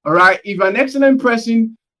 All right. If you're an excellent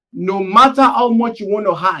person, no matter how much you want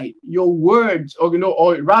to hide, your words, or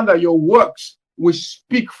rather your works will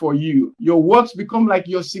speak for you. Your works become like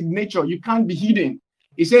your signature. You can't be hidden.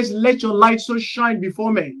 It says, let your light so shine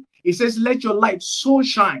before men. It says, let your light so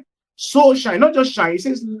shine, not just shine. It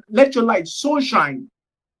says, let your light so shine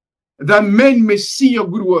that men may see your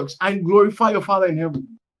good works and glorify your Father in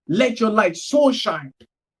heaven. Let your light so shine.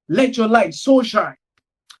 Let your light so shine.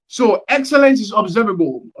 So excellence is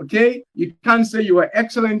observable, okay? You can't say you are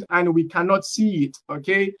excellent and we cannot see it,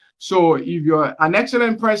 okay? So if you're an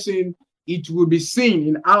excellent person, it will be seen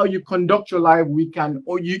in how you conduct your life. You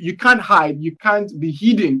can't hide, you can't be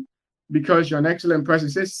hidden because you're an excellent person.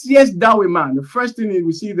 It says, seest thou a man. The first thing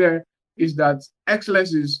we see there is that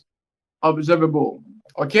excellence is observable,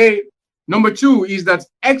 okay? Number two is that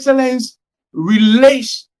excellence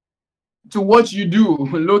relates to what you do.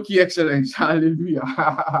 Low-key excellence. Hallelujah.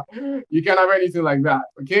 You can't have anything like that.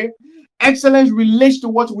 Okay. Excellence relates to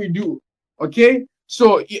what we do. Okay.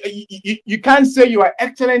 So you can't say you are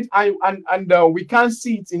excellent and we can't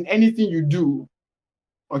see it in anything you do.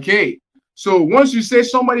 Okay. So once you say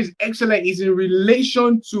somebody is excellent, it's in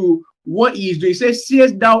relation to what he is doing. It says,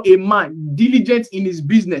 seest thou a man diligent in his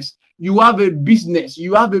business? You have a business.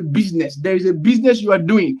 You have a business. There is a business you are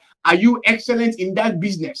doing. Are you excellent in that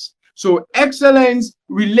business? So excellence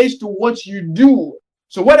relates to what you do.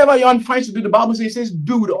 So whatever you find to do, the Bible says,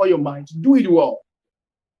 do with all your might. Do it well.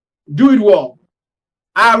 Do it well.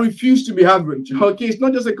 I refuse to be average. Okay, it's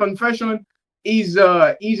not just a confession, is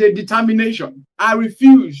a determination. I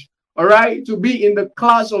refuse, all right, to be in the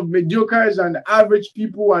class of mediocres and average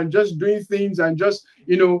people and just doing things and just,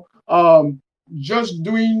 just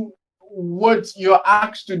doing what you're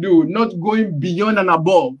asked to do, not going beyond and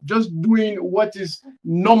above, just doing what is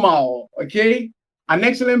normal. Okay, an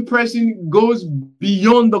excellent person goes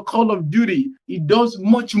beyond the call of duty. He does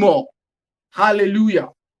much more. Hallelujah.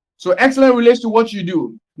 So excellence relates to what you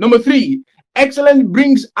do. Number 3, excellence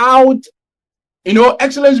brings out,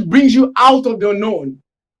 excellence brings you out of the unknown.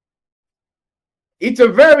 It's a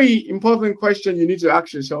very important question you need to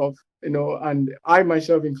ask yourself, and I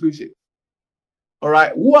myself inclusive. All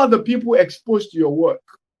right. Who are the people exposed to your work?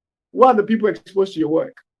 Who are the people exposed to your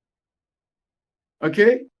work?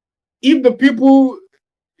 Okay. If the people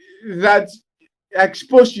that are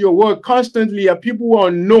exposed to your work constantly are people who are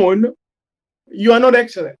unknown, you are not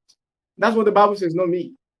excellent. That's what the Bible says, not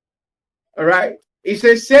me. All right. It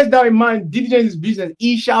says thou a man diligent in his business,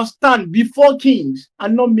 he shall stand before kings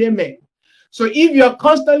and not mere men. So if you are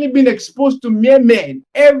constantly being exposed to mere men,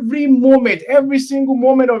 every moment, every single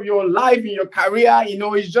moment of your life, in your career,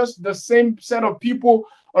 it's just the same set of people,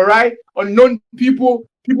 all right? Unknown people,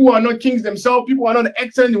 people who are not kings themselves, people who are not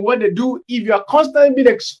excellent in what they do. If you are constantly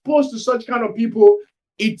being exposed to such kind of people,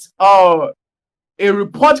 it's a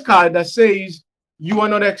report card that says you are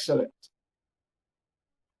not excellent.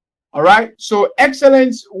 All right. So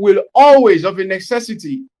excellence will always, of a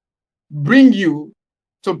necessity, bring you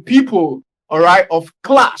to people, all right, of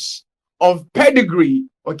class, of pedigree.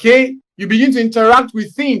 Okay. You begin to interact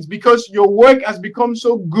with things because your work has become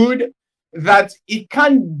so good that it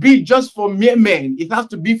can't be just for mere men. It has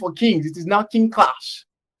to be for kings. It is now king class.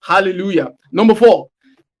 Hallelujah. Number 4,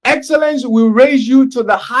 excellence will raise you to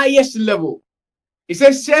the highest level. It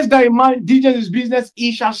says that a man diligent in his business,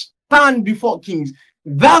 he shall stand before kings.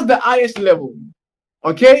 That's the highest level.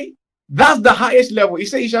 Okay? That's the highest level. He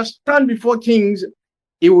said he shall stand before kings.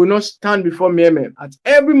 He will not stand before mere men. At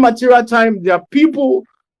every material time, there are people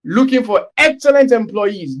looking for excellent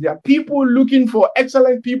employees. There are people looking for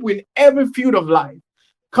excellent people in every field of life.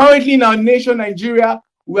 Currently in our nation, Nigeria,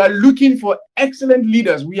 we are looking for excellent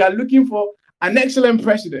leaders. We are looking for an excellent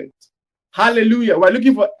president. Hallelujah. We're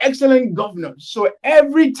looking for excellent governors. So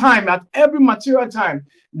every time, at every material time,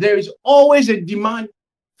 there is always a demand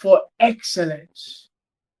for excellence.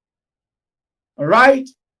 All right.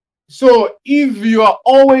 So if you are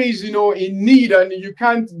always, in need and you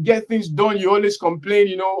can't get things done, you always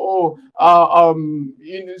complain,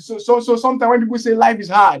 so sometimes when people say life is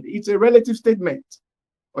hard, it's a relative statement.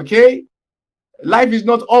 Okay. Life is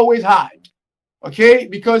not always hard. Okay.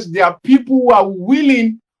 Because there are people who are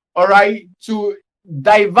willing, all right, to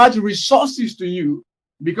divert resources to you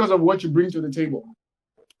because of what you bring to the table.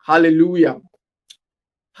 Hallelujah.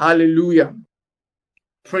 Hallelujah.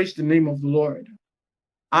 Praise the name of the Lord.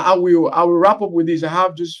 I will wrap up with this. I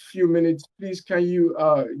have just a few minutes. Please, can you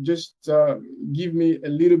just give me a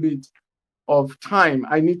little bit of time?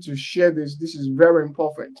 I need to share this. This is very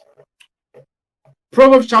important.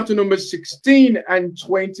 Proverbs chapter number 16 and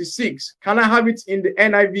 26. Can I have it in the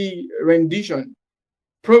NIV rendition?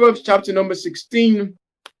 Proverbs chapter number 16.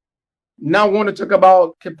 Now I want to talk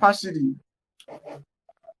about capacity.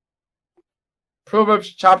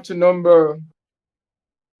 Proverbs chapter number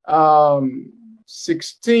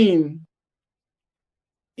 16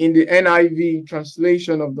 in the NIV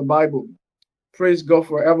translation of the Bible. Praise God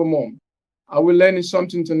forevermore. Are we learning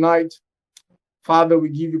something tonight? Father, we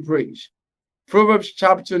give you praise. Proverbs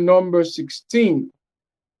chapter number 16.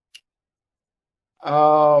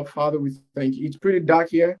 Father, we thank you. It's pretty dark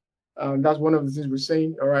here. That's one of the things we're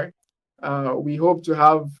saying. All right. We hope to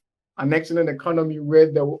have an excellent economy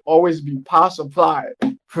where there will always be power supply.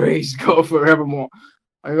 Praise God forevermore.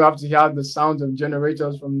 And you have to hear the sounds of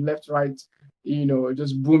generators from left, right,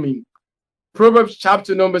 just booming. Proverbs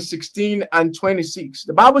chapter number 16 and 26.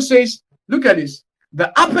 The Bible says, look at this.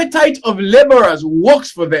 The appetite of laborers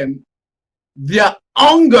works for them. Their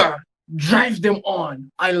hunger drives them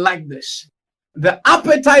on. I like this. The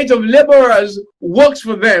appetite of laborers works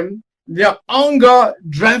for them. Their hunger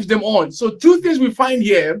drives them on. So 2 things we find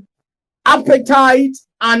here: appetite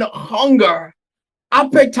and hunger.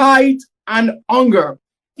 Appetite and hunger.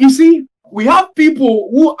 You see, we have people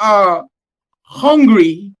who are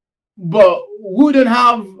hungry but who don't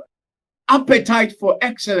have appetite for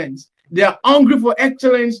excellence. They are hungry for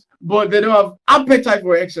excellence, but they don't have appetite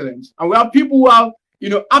for excellence. And we have people who have,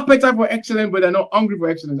 appetite for excellence, but they're not hungry for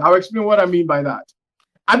excellence. I'll explain what I mean by that.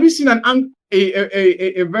 Have you seen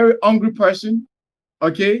a very hungry person?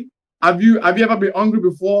 Okay. Have you ever been hungry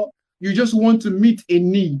before? You just want to meet a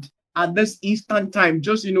need at this instant time.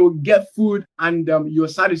 Just get food and you're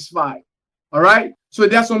satisfied. All right. So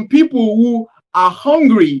there are some people who are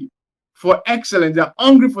hungry for excellence. They're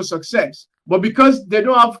hungry for success, but because they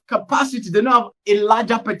don't have capacity, they don't have a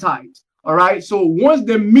large appetite. All right. So once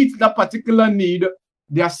they meet that particular need,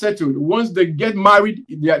 they are settled. Once they get married,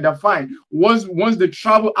 they're fine. Once they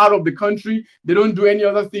travel out of the country, they don't do any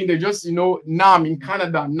other thing. They just, now I'm in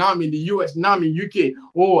Canada, now I'm in the US, now I'm in UK.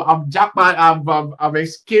 Oh, I've jackpot, I've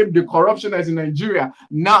escaped the corruption that's in Nigeria.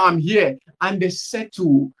 Now I'm here. And they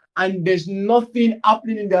settle. And there's nothing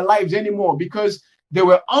happening in their lives anymore because they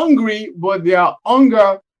were hungry, but their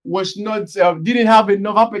hunger was not, didn't have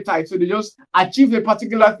enough appetite. So they just achieved a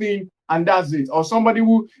particular thing and that's it. Or somebody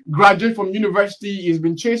who graduates from university, he's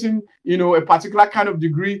been chasing, a particular kind of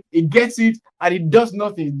degree, he gets it and he does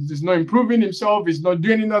nothing. He's not improving himself, he's not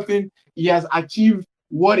doing nothing. He has achieved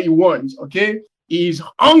what he wants, okay? He's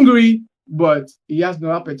hungry, but he has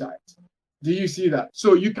no appetite. Do you see that?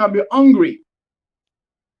 So you can be hungry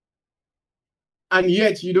and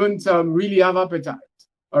yet you don't really have appetite.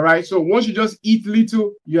 All right. So once you just eat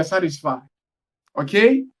little, you are satisfied.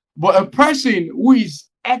 Okay. But a person who is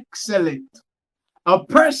excellent,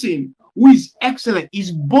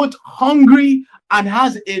 is both hungry and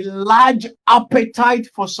has a large appetite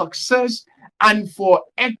for success and for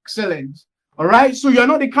excellence. All right. So you're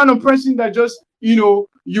not the kind of person that just, you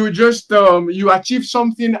achieve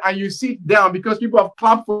something and you sit down because people have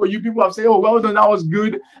clapped for you. People have said, oh, well done, that was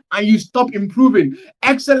good. And you stop improving.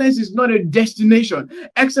 Excellence is not a destination.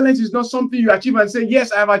 Excellence is not something you achieve and say,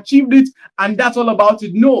 yes, I have achieved it. And that's all about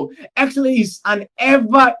it. No, excellence is an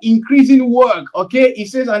ever increasing work. Okay. It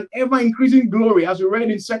says an ever increasing glory, as we read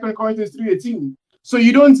in 2 Corinthians 3:18. So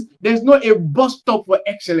there's not a bus stop for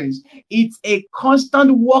excellence. It's a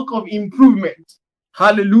constant work of improvement.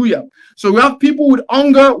 Hallelujah. So we have people with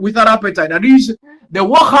hunger without appetite. That is, they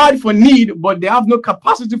work hard for need, but they have no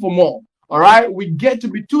capacity for more. All right. We get to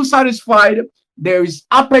be too satisfied. There is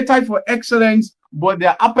appetite for excellence, but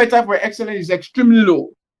their appetite for excellence is extremely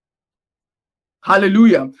low.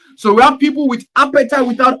 Hallelujah. So we have people with appetite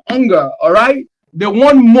without hunger. All right. They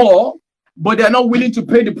want more, but they're not willing to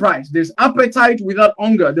pay the price. There's appetite without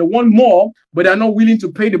hunger. They want more, but they're not willing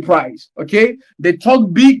to pay the price. Okay. They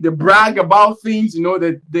talk big, they brag about things,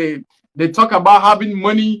 they talk about having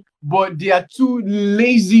money, but they are too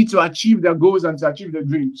lazy to achieve their goals and to achieve their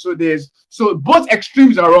dreams. So both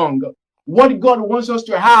extremes are wrong. What God wants us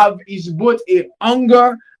to have is both a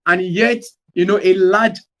hunger and yet, a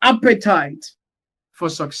large appetite for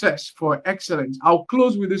success, for excellence. I'll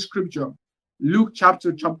close with this scripture. Luke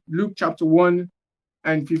chapter 1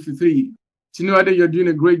 and 53. Tinuade, you're doing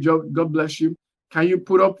a great job. God bless you. Can you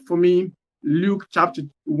put up for me Luke chapter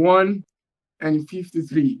 1 and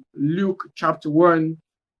 53? Luke chapter 1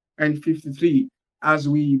 and 53 as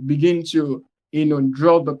we begin to,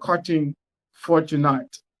 draw the curtain for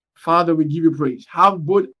tonight. Father, we give you praise. Have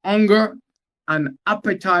both hunger and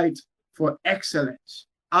appetite for excellence.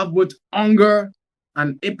 Have both hunger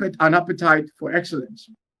and appetite for excellence.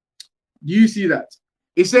 Do you see that?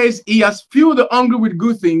 It says, he has filled the hungry with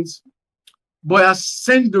good things, but has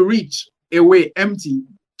sent the rich away empty.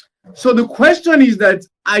 So the question is that,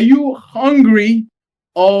 are you hungry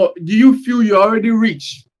or do you feel you're already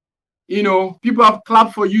rich? People have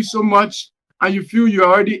clapped for you so much and you feel you're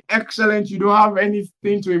already excellent. You don't have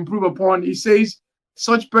anything to improve upon. It says,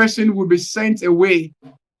 such person will be sent away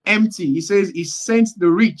empty. He says, he sent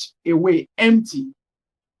the rich away empty.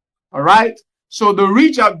 All right. So the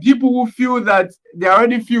rich are people who feel that they're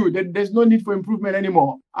already filled, that there's no need for improvement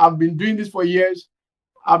anymore. I've been doing this for years.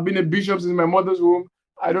 I've been a bishop since my mother's womb.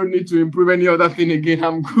 I don't need to improve any other thing again.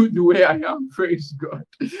 I'm good the way I am. Praise God.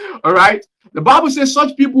 All right. The Bible says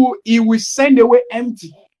such people he will send away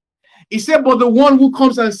empty. He said, but the one who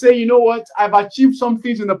comes and say, you know what, I've achieved some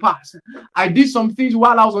things in the past. I did some things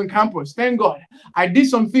while I was on campus. Thank God. I did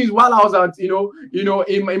some things while I was at,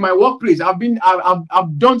 in my workplace. I've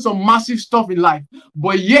done some massive stuff in life,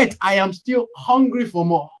 but yet I am still hungry for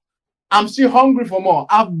more. I'm still hungry for more.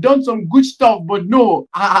 I've done some good stuff, but no.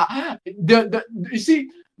 You see,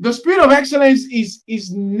 the spirit of excellence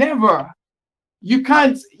is never. You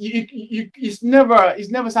can't. It's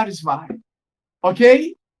never satisfied.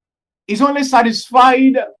 Okay. It's only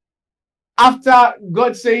satisfied after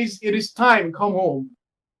God says it is time, come home.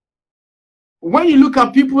 When you look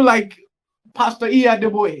at people like Pastor E.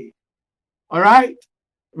 Adeboye, all right,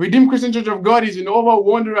 Redeemed Christian Church of God is in over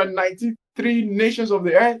 193 nations of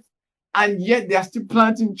the earth, and yet they are still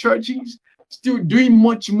planting churches, still doing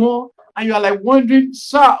much more. And you are like wondering,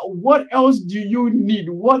 sir, what else do you need?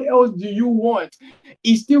 What else do you want?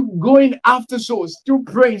 He's still going after souls, still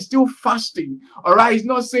praying, still fasting. All right. He's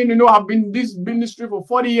not saying, I've been in this ministry for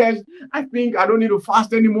 40 years. I think I don't need to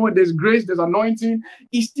fast anymore. There's grace, there's anointing.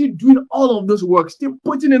 He's still doing all of those work, still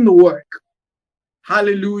putting in the work.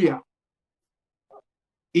 Hallelujah.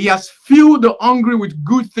 He has filled the hungry with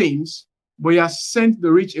good things, but he has sent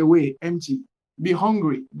the rich away empty. Be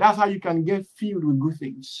hungry. That's how you can get filled with good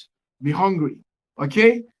things. Be hungry.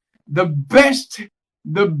 Okay? The best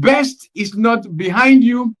is not behind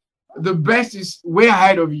you. The best is way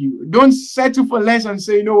ahead of you. Don't settle for less and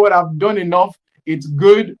say, you know what, I've done enough. It's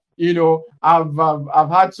good. I've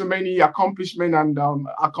had so many accomplishments and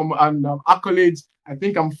accolades. I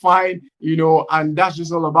think I'm fine, and that's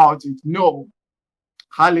just all about it. No.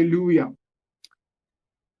 Hallelujah.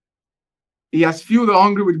 He has filled the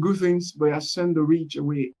hungry with good things, but he has sent the rich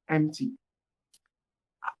away empty.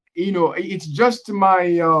 It's just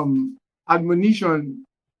my admonition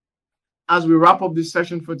as we wrap up this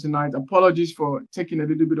session for tonight. Apologies for taking a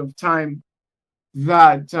little bit of time.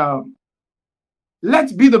 That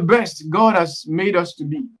let's be the best God has made us to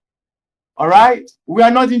be. All right, we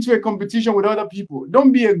are not into a competition with other people.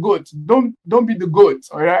 Don't be a goat. Don't be the goat.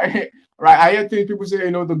 All right, right. I hear things people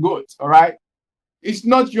say, the goat. All right, it's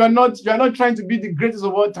not. You are not trying to be the greatest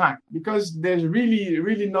of all time, because there's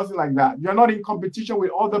really nothing like that. You're not in competition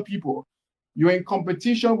with other people. You're in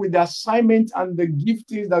competition with the assignment and the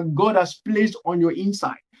giftings that God has placed on your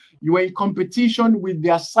inside. You are in competition with the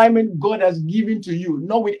assignment God has given to you,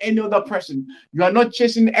 not with any other person. You are not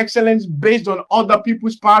chasing excellence based on other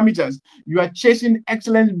people's parameters. You are chasing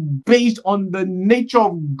excellence based on the nature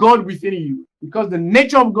of God within you, because the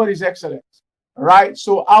nature of God is excellence. All right.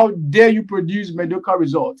 So how dare you produce mediocre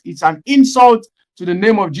results? It's an insult to the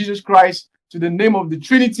name of Jesus Christ, to the name of the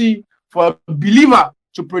Trinity, for a believer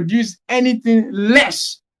to produce anything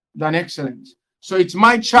less than excellence. So it's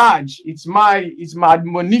my charge, it's my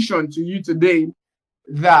admonition to you today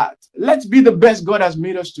that let's be the best God has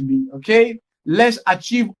made us to be, okay? Let's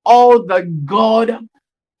achieve all that God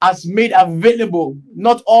has made available,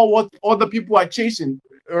 not all what other people are chasing.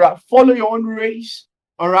 Right? Follow your own race,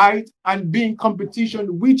 all right? And be in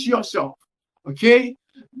competition with yourself, okay?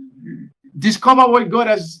 Discover what God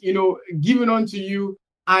has, given unto you,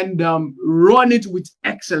 and run it with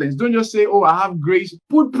excellence. Don't just say, oh, I have grace.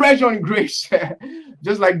 Put pressure on grace.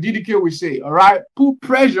 Just like DDK will say, all right? Put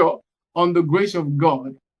pressure on the grace of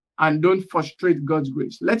God and don't frustrate God's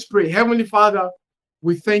grace. Let's pray. Heavenly Father,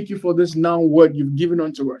 we thank you for this now word you've given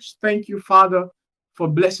unto us. Thank you, Father, for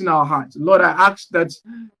blessing our hearts. Lord, I ask that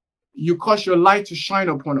you cause your light to shine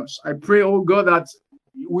upon us. I pray, oh God, that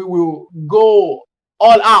we will go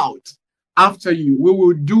all out after you. We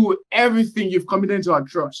will do everything you've committed to our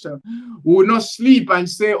trust. We will not sleep and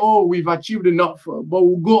say, oh, we've achieved enough, but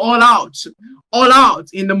we'll go all out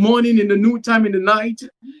in the morning, in the noontime, in the night,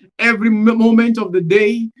 every moment of the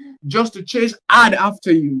day, just to chase hard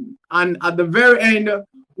after you. And at the very end,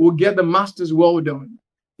 we'll get the master's well done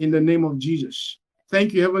in the name of Jesus.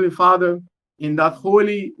 Thank you, Heavenly Father, in that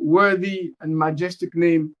holy, worthy, and majestic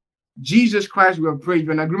name, Jesus Christ, we have prayed.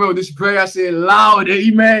 When I agree with this prayer, say loud,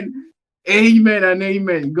 amen. Amen and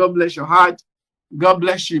amen. God bless your heart. God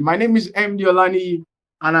bless you. My name is MD Olaniyi,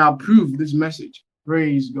 and I approve this message.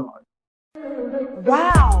 Praise God.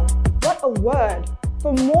 Wow, what a word.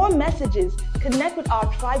 For more messages, connect with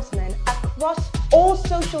our tribesmen across all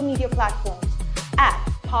social media platforms at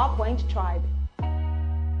PowerPoint Tribe.